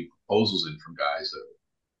kept getting proposals in from guys that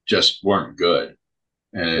just weren't good.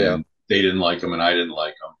 Yeah. And they didn't like them, and I didn't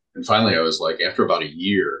like them. And finally, I was like, after about a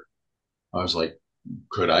year, I was like,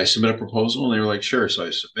 could I submit a proposal? And they were like, sure. So I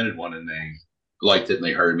submitted one, and they liked it, and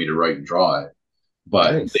they hired me to write and draw it.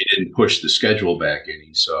 But they Nice. didn't push the schedule back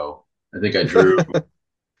any. So I think I drew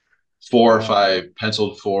 4 or wow. 5,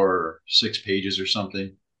 penciled 4 or 6 pages or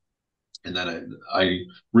something. And then I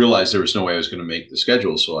realized there was no way I was going to make the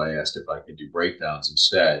schedule, so I asked if I could do breakdowns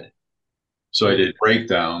instead. So I did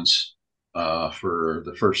breakdowns for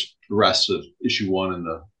the rest of issue one and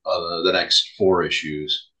the next four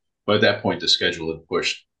issues. But at that point, the schedule had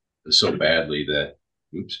pushed so badly that,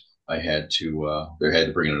 oops, I had to they had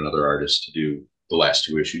to bring in another artist to do the last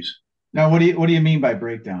two issues. Now, what do you mean by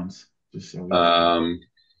breakdowns? Just so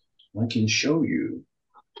I can show you.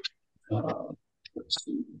 Let's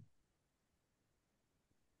see.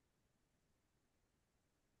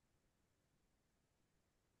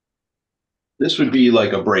 This would be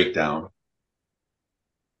like a breakdown,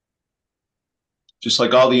 just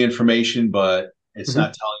like all the information, but it's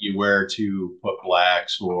not telling you where to put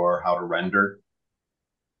blacks or how to render.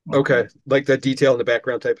 Okay, like the detail in the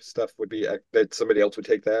background type of stuff would be that somebody else would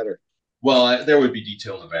take that, or well, there would be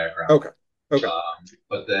detail in the background. Okay.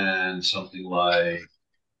 But then something like,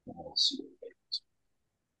 let's see.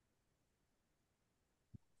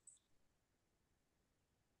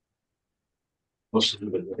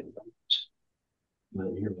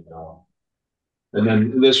 Here we go. And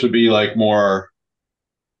then this would be like more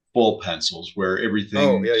full pencils where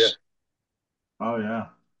everything's Oh yeah.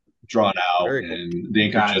 drawn out, Very cool. and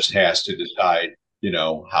the inker just has to decide,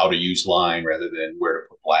 how to use line rather than where to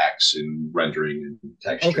put blacks and rendering and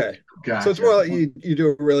texture. Okay, gotcha. So it's more like you do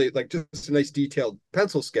a really like just a nice detailed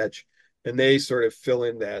pencil sketch, and they sort of fill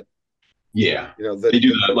in that. Yeah, they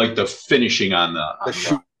do the finishing on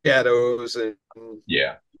the shadows and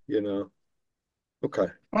Okay.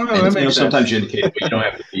 Oh, no, and, sometimes you indicate it, but you don't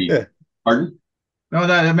have to be. Pardon? No,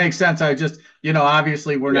 that makes sense. I just,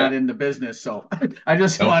 obviously we're not in the business, so I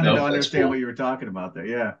just wanted to understand what you were talking about there.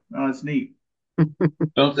 Yeah, no, it's neat.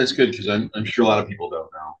 No, that's good because I'm sure a lot of people don't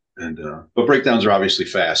know. And but breakdowns are obviously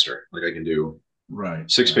faster. Like I can do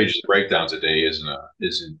 6 pages of breakdowns a day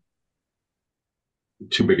isn't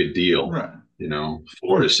too big a deal. Right.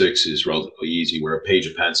 4 to 6 is relatively easy. Where a page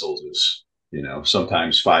of pencils is,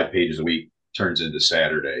 sometimes 5 pages a week turns into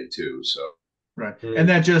Saturday too. So. Right, and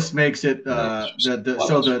that just makes it the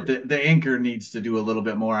inker needs to do a little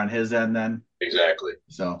bit more on his end then. Exactly.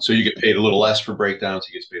 So you get paid a little less for breakdowns.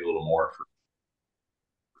 He gets paid a little more for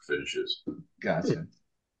finishes. Gotcha.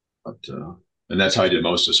 But and that's how I did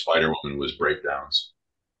most of Spider-Woman was breakdowns,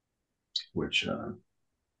 which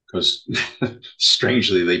because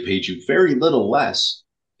strangely they paid you very little less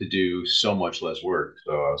to do so much less work.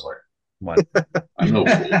 So I was like, I'm no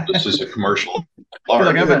fool. This is a commercial.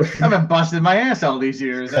 Like I've been busting my ass all these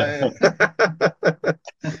years. Yeah.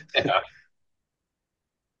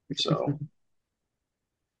 So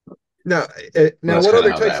now what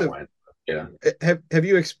other types of yeah have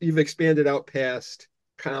you've expanded out past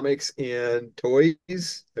comics and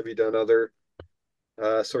toys? Have you done other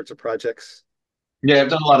sorts of projects? Yeah, I've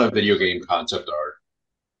done a lot of video game concept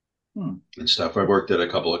art and stuff. I've worked at a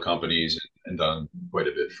couple of companies and done quite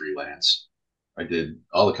a bit freelance. I did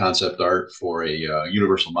all the concept art for a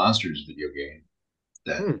Universal Monsters video game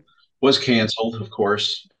that was canceled, of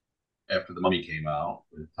course, after The Mummy came out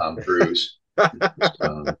with Tom Cruise.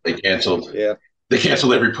 They canceled. Yeah. They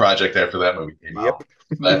canceled every project after that movie came out.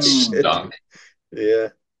 That stunk. Yeah.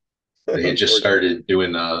 They had just started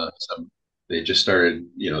doing They just started,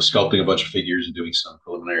 sculpting a bunch of figures and doing some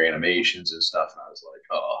preliminary animations and stuff. And I was like,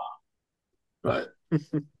 oh, but.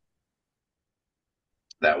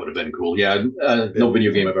 That would have been cool. Yeah, no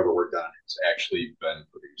video game I've ever worked on has actually been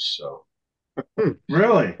produced. So,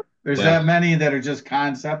 really, there's that many that are just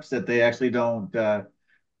concepts that they actually don't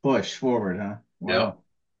push forward, huh? Wow.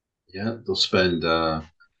 Yeah, they'll spend.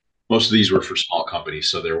 Most of these were for small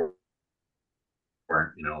companies, so there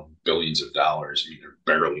weren't, billions of dollars. I mean,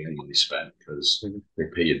 barely any money spent because they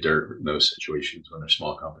pay you dirt in those situations when they're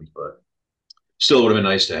small companies. But still, would have been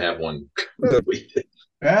nice to have one completed.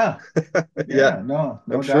 Yeah. No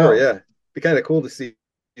I'm doubt. Sure. Yeah. Be kind of cool to see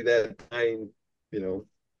that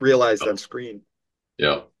realized on screen.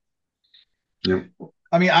 Yeah.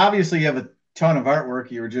 I mean, obviously you have a ton of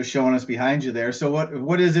artwork. You were just showing us behind you there. So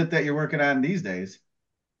what is it that you're working on these days?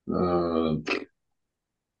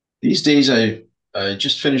 These days I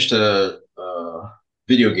just finished a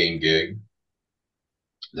video game gig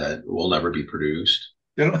that will never be produced.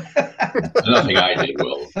 Nothing I did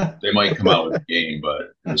will. They might come out with a game,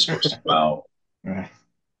 but it was supposed to come out. It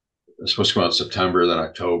was supposed to come out in September, then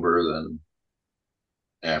October, then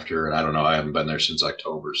after. And I don't know. I haven't been there since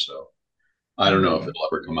October, so I don't know if it'll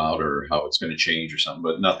ever come out or how it's going to change or something.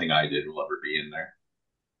 But nothing I did will ever be in there.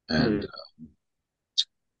 And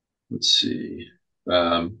let's see,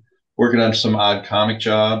 working on some odd comic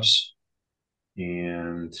jobs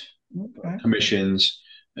and commissions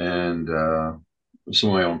and.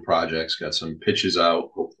 Some of my own projects, got some pitches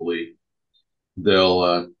out, hopefully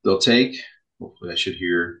they'll take. Hopefully, I should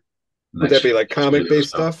hear. Would that be like comic based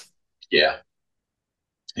stuff? Yeah.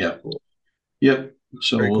 Yep. Yep.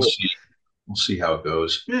 So Very we'll cool. see. We'll see how it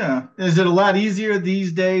goes. Yeah. Is it a lot easier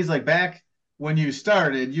these days? Like back when you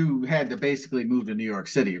started, you had to basically move to New York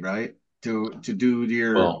City, right? To do the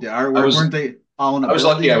artwork. Weren't they all in a I was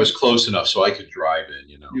lucky building? I was close enough so I could drive in,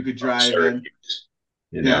 You could drive in.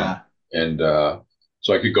 Yeah. And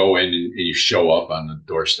so I could go in and you show up on the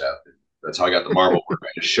doorstep. That's how I got the marble work.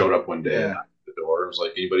 I just showed up one day at the door. It was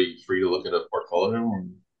like, anybody free to look at a portfolio?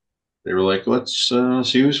 And they were like, let's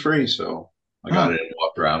see who's free. So I got it and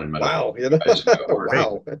walked around and met wow. guys.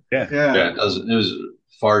 Wow. Yeah. It was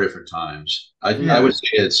far different times. I would say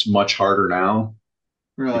it's much harder now.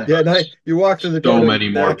 Really? Yeah, now you walk through the door so many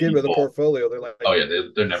more back in with a portfolio. They're like, oh yeah,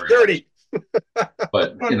 they're never dirty.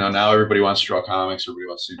 But now everybody wants to draw comics. Everybody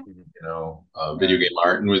wants to video game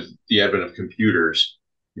art, and with the advent of computers,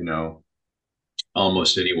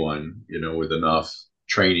 almost anyone with enough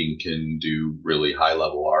training can do really high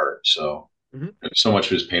level art. So so much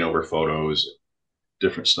of his paint over photos,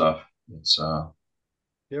 different stuff. It's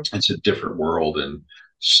a different world and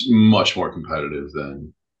much more competitive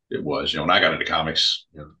than it was. When I got into comics,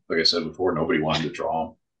 like I said before, nobody wanted to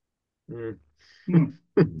draw them.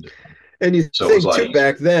 And you think too,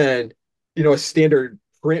 back then, a standard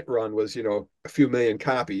print run was, a few million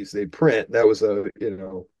copies they'd print. That was the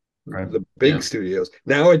big studios.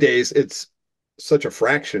 Nowadays, it's such a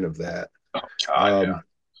fraction of that. Oh God,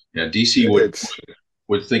 yeah. DC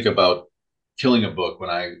would think about killing a book when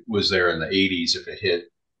I was there in the 80s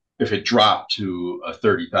if it dropped to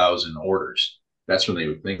 30,000 orders. That's when they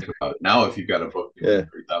would think about it. Now, if you've got a book with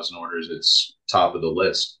 30,000 orders, it's top of the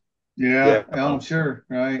list. Yeah, I'm sure.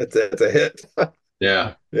 Right. That's a hit.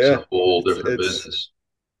 Yeah. It's a whole different business.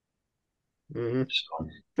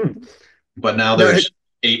 So, but now there's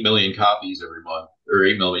 8 million copies every month, or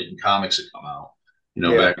 8 million comics that come out.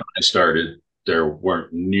 Back when I started, there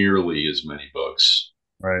weren't nearly as many books.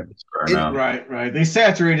 Right. Right. They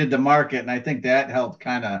saturated the market, and I think that helped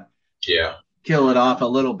kind of kill it off a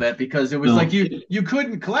little bit, because it was like you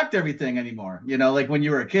couldn't collect everything anymore. Like when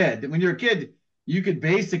you were a kid. When you're a kid, you could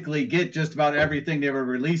basically get just about everything they were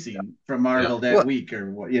releasing from Marvel that week,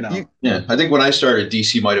 or what. Yeah, I think when I started,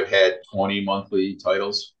 DC might have had 20 monthly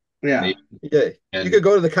titles. Yeah. You could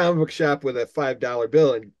go to the comic book shop with a $5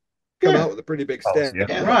 bill and come out with a pretty big stack.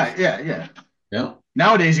 Right. Yeah.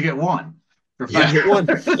 Nowadays you get one. You get one.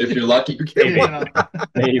 If you're lucky.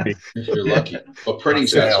 Maybe. If you're lucky. But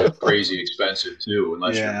printing's so crazy expensive too,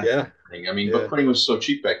 unless you're printing. I mean, but printing was so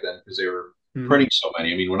cheap back then because they were printing so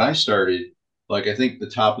many. I mean, when I started, like, I think the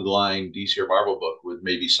top of the line DC or Marvel book would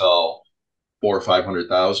maybe sell 400,000 or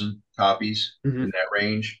 500,000 copies in that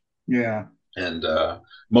range. Yeah. And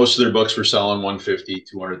most of their books were selling 150,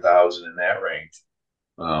 200,000 in that range.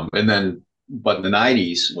 And then, but in the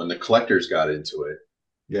 90s, when the collectors got into it,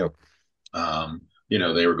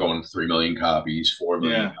 they were going 3 million copies, 4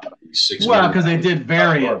 million copies, 6 million. Well, because they did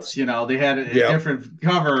variants, they had different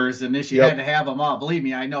covers, and you had to have them all. Believe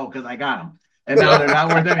me, I know, because I got them. And now they're not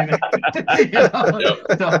worth anything.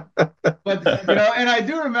 And I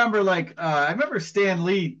do remember, I remember Stan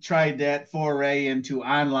Lee tried that foray into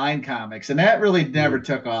online comics, and that really never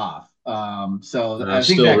took off. So I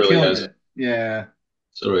think that killed it. Yeah.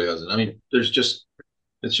 Still really hasn't. I mean, it's just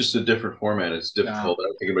a different format. It's difficult. I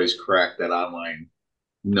don't think anybody's cracked that online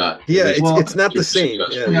nut. Yeah, it's not the same.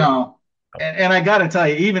 No. And I got to tell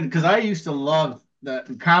you, even because I used to love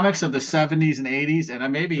the comics of the 70s and 80s,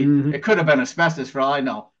 and maybe it could have been asbestos for all I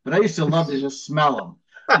know, but I used to love to just smell them.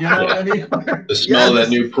 What I mean? The smell of that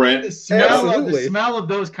new print. The smell of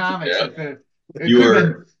those comics.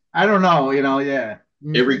 I don't know,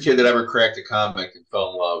 Every kid that ever cracked a comic and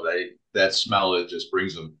fell in love, that smell, it just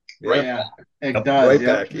brings them back. It does. Right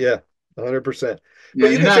back. Yeah, 100%. Yeah,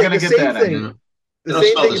 you're not going to get that. It don't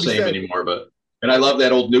smell the same anymore, and I love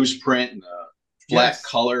that old newsprint and flat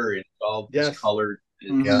color and all colored.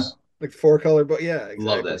 Like 4-color, but exactly.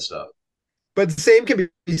 Love that stuff. But the same can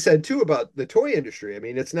be said too about the toy industry. I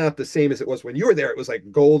mean, it's not the same as it was when you were there. It was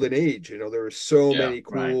like golden age. There were so many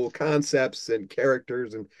cool concepts and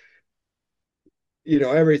characters, and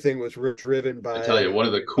everything was driven by. I tell you, one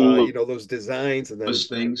of the cool, those designs and those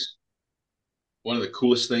things. One of the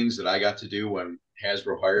coolest things that I got to do when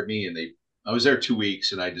Hasbro hired me, and I was there 2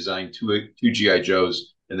 weeks, and I designed two GI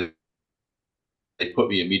Joes, and they put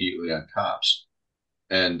me immediately on Cops.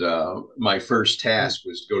 And my first task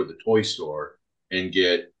was to go to the toy store and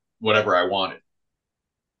get whatever I wanted.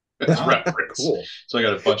 That's reference. Cool. So I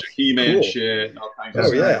got a bunch of He-Man shit and all kinds of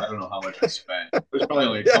stuff. Yeah. I don't know how much I spent. It was probably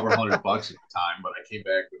only a couple $100 at the time, but I came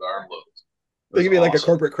back with armloads. They give you like a awesome.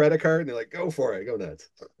 corporate credit card, and they're like, "Go for it, go nuts."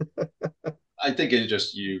 I think it's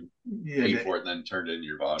just you Yeah, pay for it and then turn it in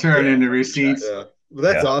your voucher. turn Yeah. in the Check. receipts. Yeah, well,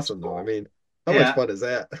 that's Yeah. awesome though. I mean, how much Yeah, fun is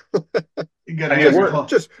that? you gotta I mean, have your we're whole.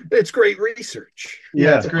 Just it's great research.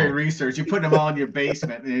 Yeah, yeah. it's great research. You put them all in your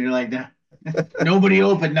basement, and you're like, nah, nobody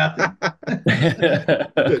opened nothing. I'm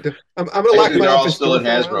gonna lock Actually, my they're all office still door in for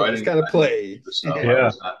a while Hasbro. and just kind of I didn't keep play. the stuff. I Yeah,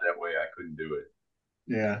 was not that way. I couldn't do it.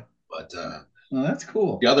 yeah. But Well, that's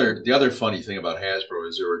cool. the other funny thing about Hasbro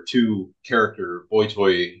is there were two character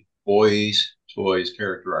toys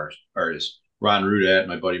character artists, Ron Rudat and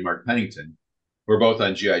my buddy Mark Pennington. We're both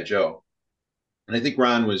on GI Joe, and I think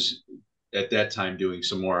Ron was at that time doing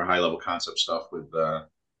some more high level concept stuff with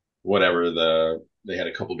whatever they had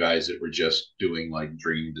a couple guys that were just doing like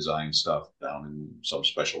dream design stuff down in some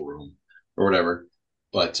special room or whatever.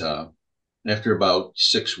 But after about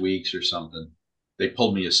 6 weeks or something, they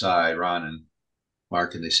pulled me aside, Ron and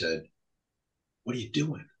Mark, and they said, "What are you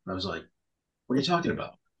doing?" And I was like, "What are you talking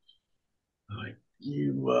about?" I'm like,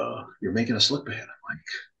 you're making a slip band.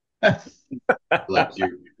 I'm like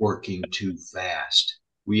you're working too fast.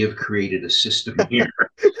 We have created a system here.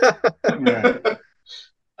 Yeah.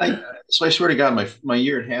 So I swear to God, my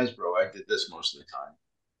year at Hasbro, I did this most of the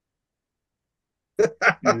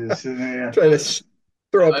time. You're just sitting there. Trying to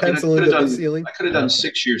throw a I mean, pencil into the ceiling. I could have done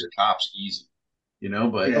 6 years of cops easy, but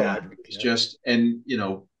Oh, Yeah. it's just, and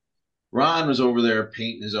Ron was over there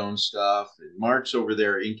painting his own stuff, and Mark's over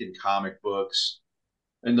there inking comic books,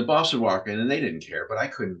 and the boss would walk in, and they didn't care, but I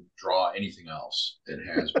couldn't draw anything else at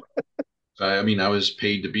Hasbro. So I mean, I was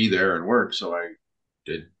paid to be there and work, so I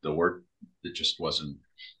did the work. It just wasn't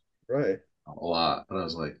right. a lot, but I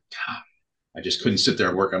was like, God, I just couldn't sit there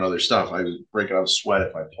and work on other stuff. I was breaking out a sweat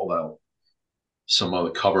if I pulled out some other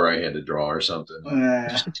cover I had to draw or something. I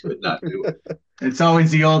just could not do it. It's always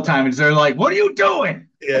the old timers. They're like, "What are you doing?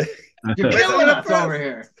 Yeah. You're Where's killing that us from? over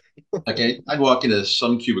here." Like I'd walk into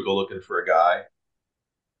some cubicle looking for a guy,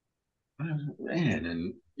 man,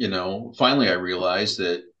 and finally I realized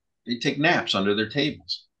that they take naps under their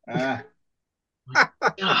tables. Ah,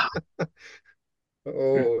 God.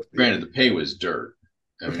 Oh, Granted, the pay was dirt.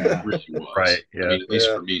 I mean, Yeah. it really was. Right, I yeah. mean, at least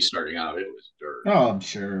Yeah. for me starting out, it was dirt. oh, I'm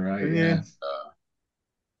sure, right? Yeah. Yeah.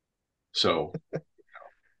 So, but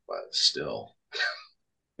still,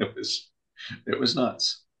 it was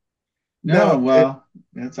nuts. No, Now, well,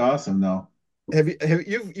 that's awesome, though. have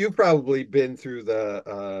you've probably been through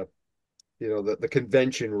the the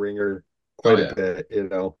convention ringer Oh quite yeah. a bit,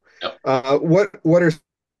 Yep. What are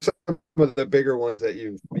some of the bigger ones that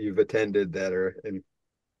you've attended that are in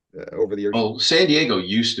over the years? Well, San Diego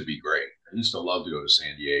used to be great. I used to love to go to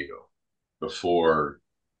San Diego before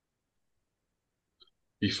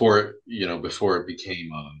before it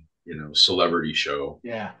became a celebrity show.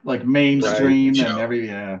 Yeah, like mainstream Right. and I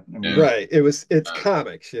mean, Yeah. Right. It's Uh,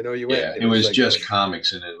 comics, you went. Yeah, it was like, just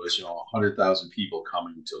comics, and it was 100,000 people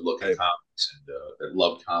coming to look at Right. comics and that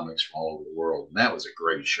loved comics from all over the world, and that was a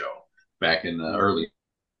great show back in the early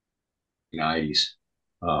 '90s.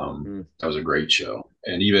 That was a great show,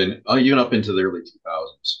 and even up into the early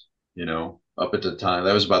 2000s. Up at the time,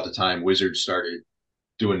 that was about the time Wizards started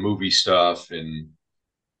doing movie stuff and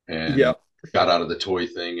Yeah. got out of the toy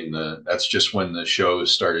thing, and that's just when the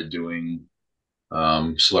shows started doing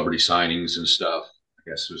celebrity signings and stuff. I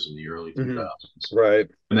guess it was in the early 2000s. Right.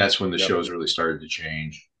 And that's when the Yep. shows really started to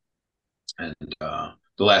change. And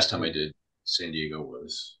the last time I did San Diego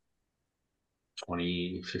was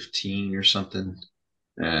 2015 or something.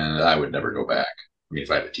 And I would never go back. I mean,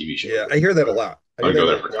 if I had a TV show. Yeah, I hear that a lot. I I'd hear go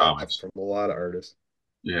that there for a lot comics. from a lot of artists.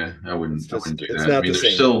 Yeah, I wouldn't do It's that. not I mean, the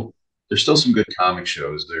same. there's still some good comic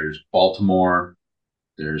shows. There's Baltimore.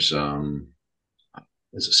 There's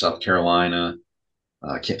is it South Carolina?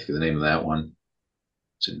 I can't think of the name of that one.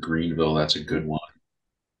 It's in Greenville. That's a good one.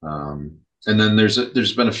 And then there's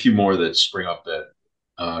been a few more that spring up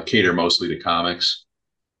that cater mostly to comics,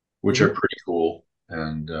 which are pretty cool.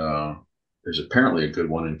 And there's apparently a good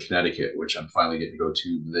one in Connecticut, which I'm finally getting to go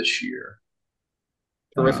to this year.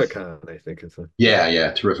 Terrificon, I think it's Yeah,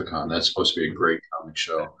 Terrificon. That's supposed to be a great comic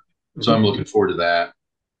show. So I'm looking forward to that.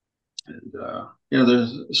 And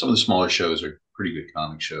there's some of the smaller shows are pretty good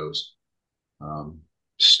comic shows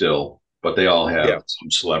still, but they all have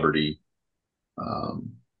some celebrity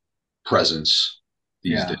presence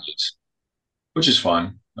these days, which is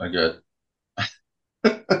fun.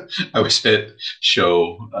 I was at a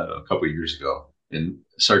show a couple of years ago, and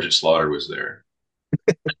Sergeant Slaughter was there.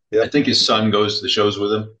 I think his son goes to the shows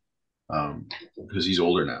with him because he's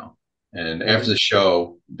older now. And after the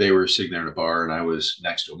show, they were sitting there in a bar, and I was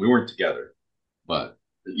next to him. We weren't together, but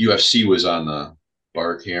the UFC was on the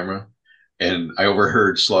bar camera, And I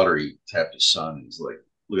overheard Slaughter. He tapped his son. And he's like,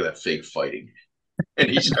 "Look at that fake fighting," and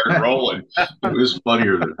he started rolling. It was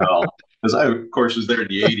funnier than hell because I, of course, was there in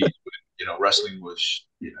the '80s. When, wrestling was,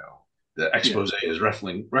 the expose is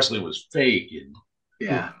wrestling was fake, and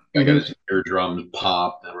Yeah. I got his eardrums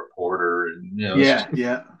popped, the reporter, and Yeah.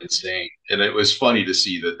 insane. And it was funny to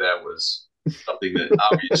see that was something that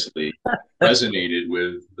obviously resonated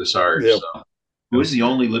with the Sarge. Yep. So, who is the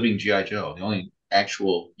only living GI Joe, the only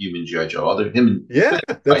actual human GI Joe, other than him? Yeah,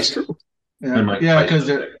 that's true. Yeah,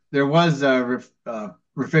 because there was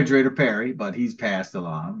Refrigerator Perry, but he's passed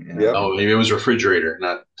along. Yep. Oh, maybe it was Refrigerator,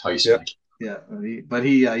 not Tyson. Yep.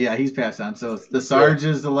 Yeah, he's passed on. So the Sarge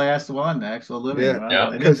is the last one, the actual living. Yeah. Wow.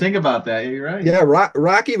 I didn't think about that. You're right. Yeah,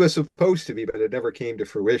 Rocky was supposed to be, but it never came to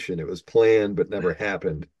fruition. It was planned, but never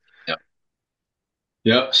happened.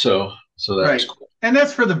 Yep. So that was cool. And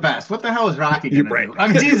that's for the best. What the hell is Rocky going to do? I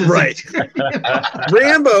mean, Jesus. Right.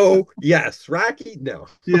 Rambo, yes. Rocky, no.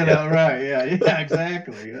 Right. Yeah,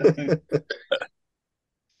 exactly.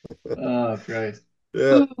 Oh, Christ.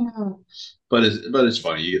 Yeah. But it's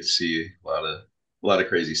funny. You get to see a lot of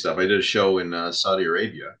crazy stuff. I did a show in Saudi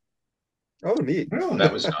Arabia. Oh, neat. Really?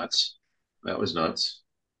 That was nuts.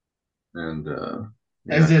 And are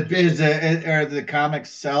the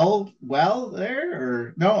comics sell well there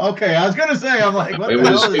or no? Okay, I was gonna say, I'm like, what it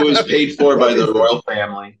was paid for by the royal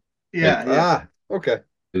family. Yeah. Okay.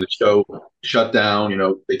 And the show shut down.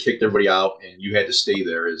 They kicked everybody out, and you had to stay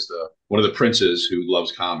there as one of the princes who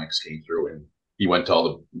loves comics came through, and he went to all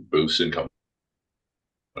the booths and come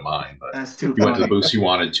to mine. But that's too he funny. went to the booths he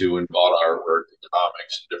wanted to and bought artwork and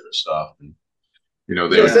comics and different stuff. And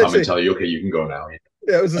they would come and tell you, okay, you can go now.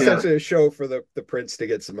 Yeah, it was essentially a show for the prince to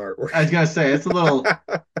get some artwork. I was gonna say it's a little.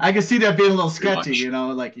 I can see that being a little sketchy,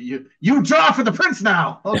 like you draw for the prince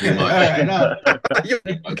now. Okay, all right, no. You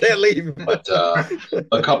can't leave. But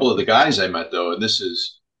a couple of the guys I met though, and this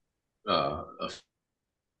is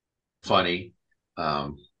funny.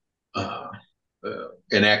 An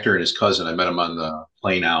actor and his cousin. I met him on the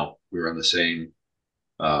plane out. We were on the same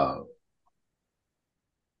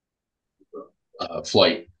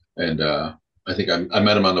flight, and I think I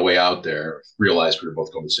met him on the way out there. Realized we were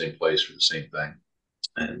both going to the same place for the same thing,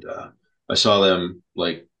 and I saw them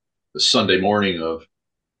like the Sunday morning of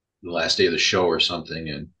the last day of the show or something,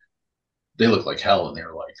 and they looked like hell. And they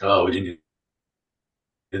were like, "Oh, we didn't get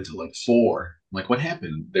until like 4." I'm like, "What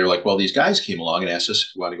happened?" They were like, "Well, these guys came along and asked us if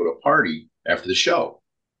we want to go to a party after the show,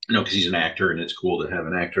 because he's an actor and it's cool to have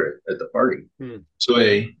an actor at the party." So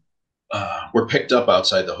we're picked up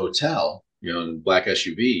outside the hotel, in a black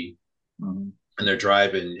SUV. And they're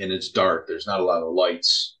driving, and it's dark. There's not a lot of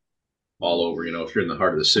lights all over. If you're in the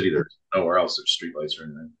heart of the city, there's nowhere else there's street lights or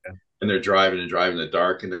anything. And they're driving in the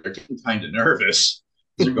dark, and they're getting kind of nervous.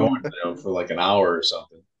 They're going, for like an hour or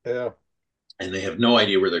something. Yeah. And they have no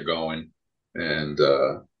idea where they're going. And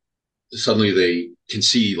suddenly they can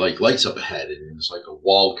see like lights up ahead, and it's like a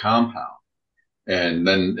walled compound. And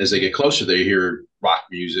then as they get closer, they hear rock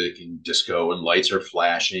music and disco, and lights are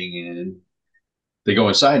flashing, and they go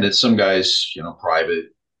inside, and it's some guy's,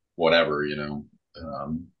 private, whatever,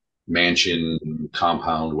 mansion,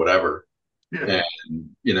 compound, whatever. Yeah.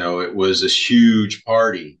 And, it was this huge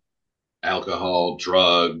party, alcohol,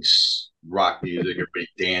 drugs, rock music, everybody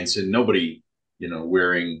dancing, nobody,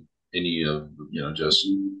 wearing any of, just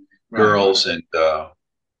girls. And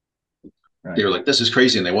they were like, "This is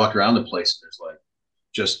crazy." And they walk around the place, and there's like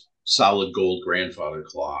just solid gold grandfather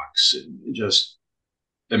clocks and just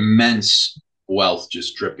immense wealth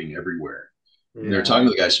just dripping everywhere. Yeah. And they're talking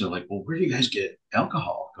to the guys, and they're like, "Well, where do you guys get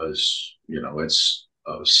alcohol? Because it's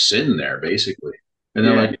a sin there, basically." And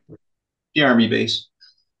they're like, "The Army base."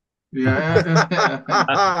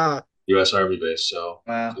 Yeah. U.S. Army base. So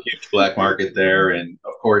a huge black market there, and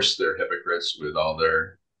of course they're hypocrites with all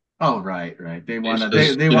their. Oh, right. They want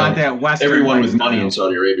they want that Western. Everyone with money in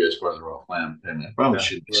Saudi Arabia is part of the royal family. I probably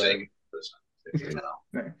shouldn't be saying this.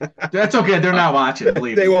 That's okay. They're not watching.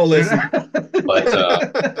 Believe they won't listen. But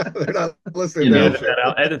they're not listening.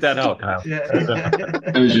 Edit that out, Kyle.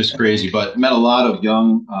 It was just crazy. But met a lot of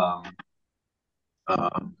young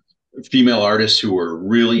female artists who were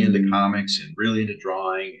really into comics and really into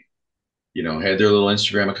drawing. Had their little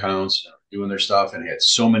Instagram accounts, doing their stuff, and had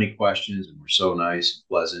so many questions, and were so nice and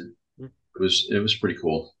pleasant. It was pretty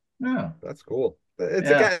cool. Yeah, that's cool.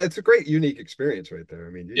 It's a great, unique experience right there.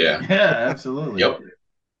 I mean, yeah, absolutely. Yep.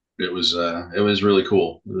 It was really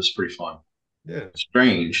cool. It was pretty fun. Yeah.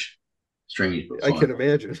 Strange, but fun. I can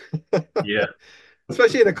imagine. Yeah.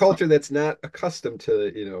 Especially in a culture that's not accustomed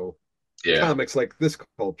to, comics like this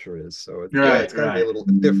culture is. So it's going to be a little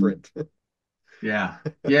different. Yeah.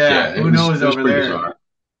 Who knows over there? Bizarre.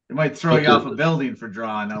 They might throw you off a building for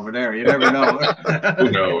drawing over there. You never know.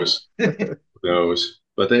 Who knows? Who knows?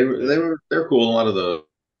 But they're cool. A lot of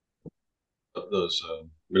those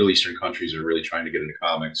Middle Eastern countries are really trying to get into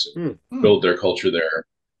comics and build their culture there,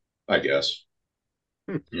 I guess.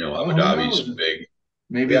 You know, Abu Dhabi's big.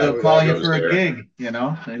 Maybe they'll call you for a gig, you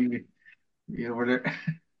know. Maybe you over there.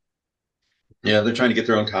 Yeah, they're trying to get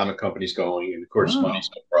their own comic companies going, and of course, money's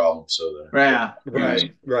no problem. So right,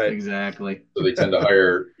 exactly. So they tend to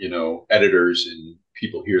hire, you know, editors and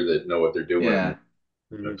people here that know what they're doing. Yeah,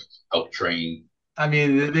 help train. I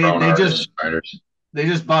mean, they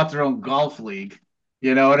just bought their own golf league.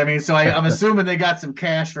 You know what I mean? So I'm assuming they got some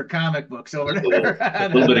cash for comic books over there. A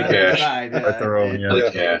little bit of cash. Their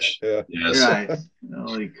own, cash. Yeah. Yes. Right.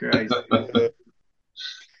 Holy Christ.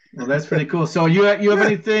 Well, that's pretty cool. So you have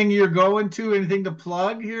anything you're going to, anything to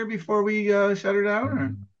plug here before we shut her down?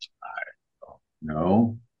 Or?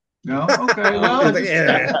 No. No? Okay. Well,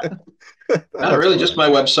 not really. Just my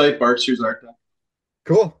website, BartSearsArt.com.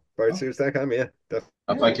 Cool. BartSears.com. Yeah. Definitely.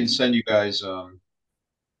 If I can send you guys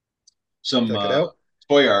some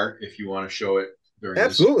toy art if you want to show it during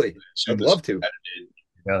Absolutely. This. I'd love to.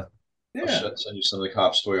 Yeah. I'll send you some of the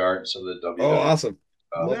Cops toy art, some of the W. Oh, awesome.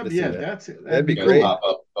 That'd be great. Pop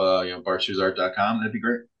up, BartSearsArt.com. That'd be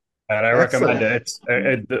great. And I recommend it.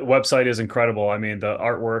 The website is incredible. I mean, the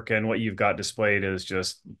artwork and what you've got displayed is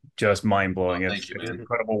just mind blowing. It's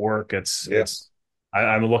incredible work.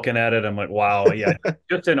 I'm looking at it. I'm like, wow, yeah,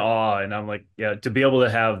 just in awe. And I'm like, yeah, to be able to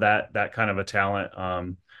have that kind of a talent,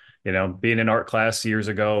 you know, being in art class years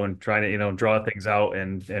ago and trying to, you know, draw things out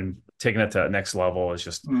and taking it to that next level is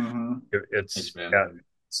just, Thanks, man. Yeah.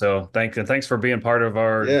 So thanks for being part of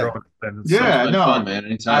our fun, man.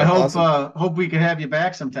 Anytime. I hope we can have you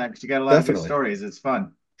back sometime because you got a lot of good stories. It's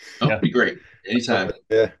fun. It'd be great. Anytime.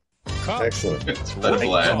 Yeah. Cops. Excellent. It's been a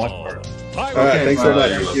blast. All right, thanks so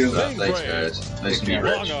much. Thank you. Thanks, guys. Nice to meet you,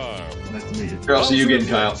 Rich. Nice to meet you. Here, I'll see you again,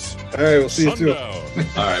 Kyle. All right, we'll see you soon. All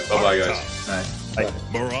right, bye-bye, guys. Bye.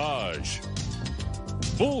 Mirage,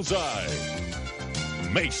 Bullseye,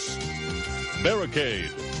 Mace,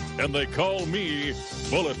 Barricade, and they call me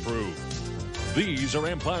Bulletproof. These are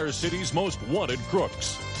Empire City's most wanted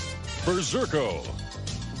crooks. Berserko,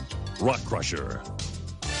 Rock Crusher,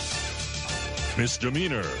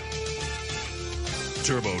 Misdemeanor,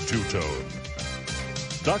 Turbo Two-Tone,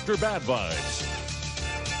 Dr. Bad Vibes,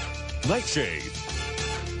 Nightshade.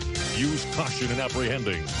 Use caution in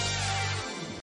apprehending.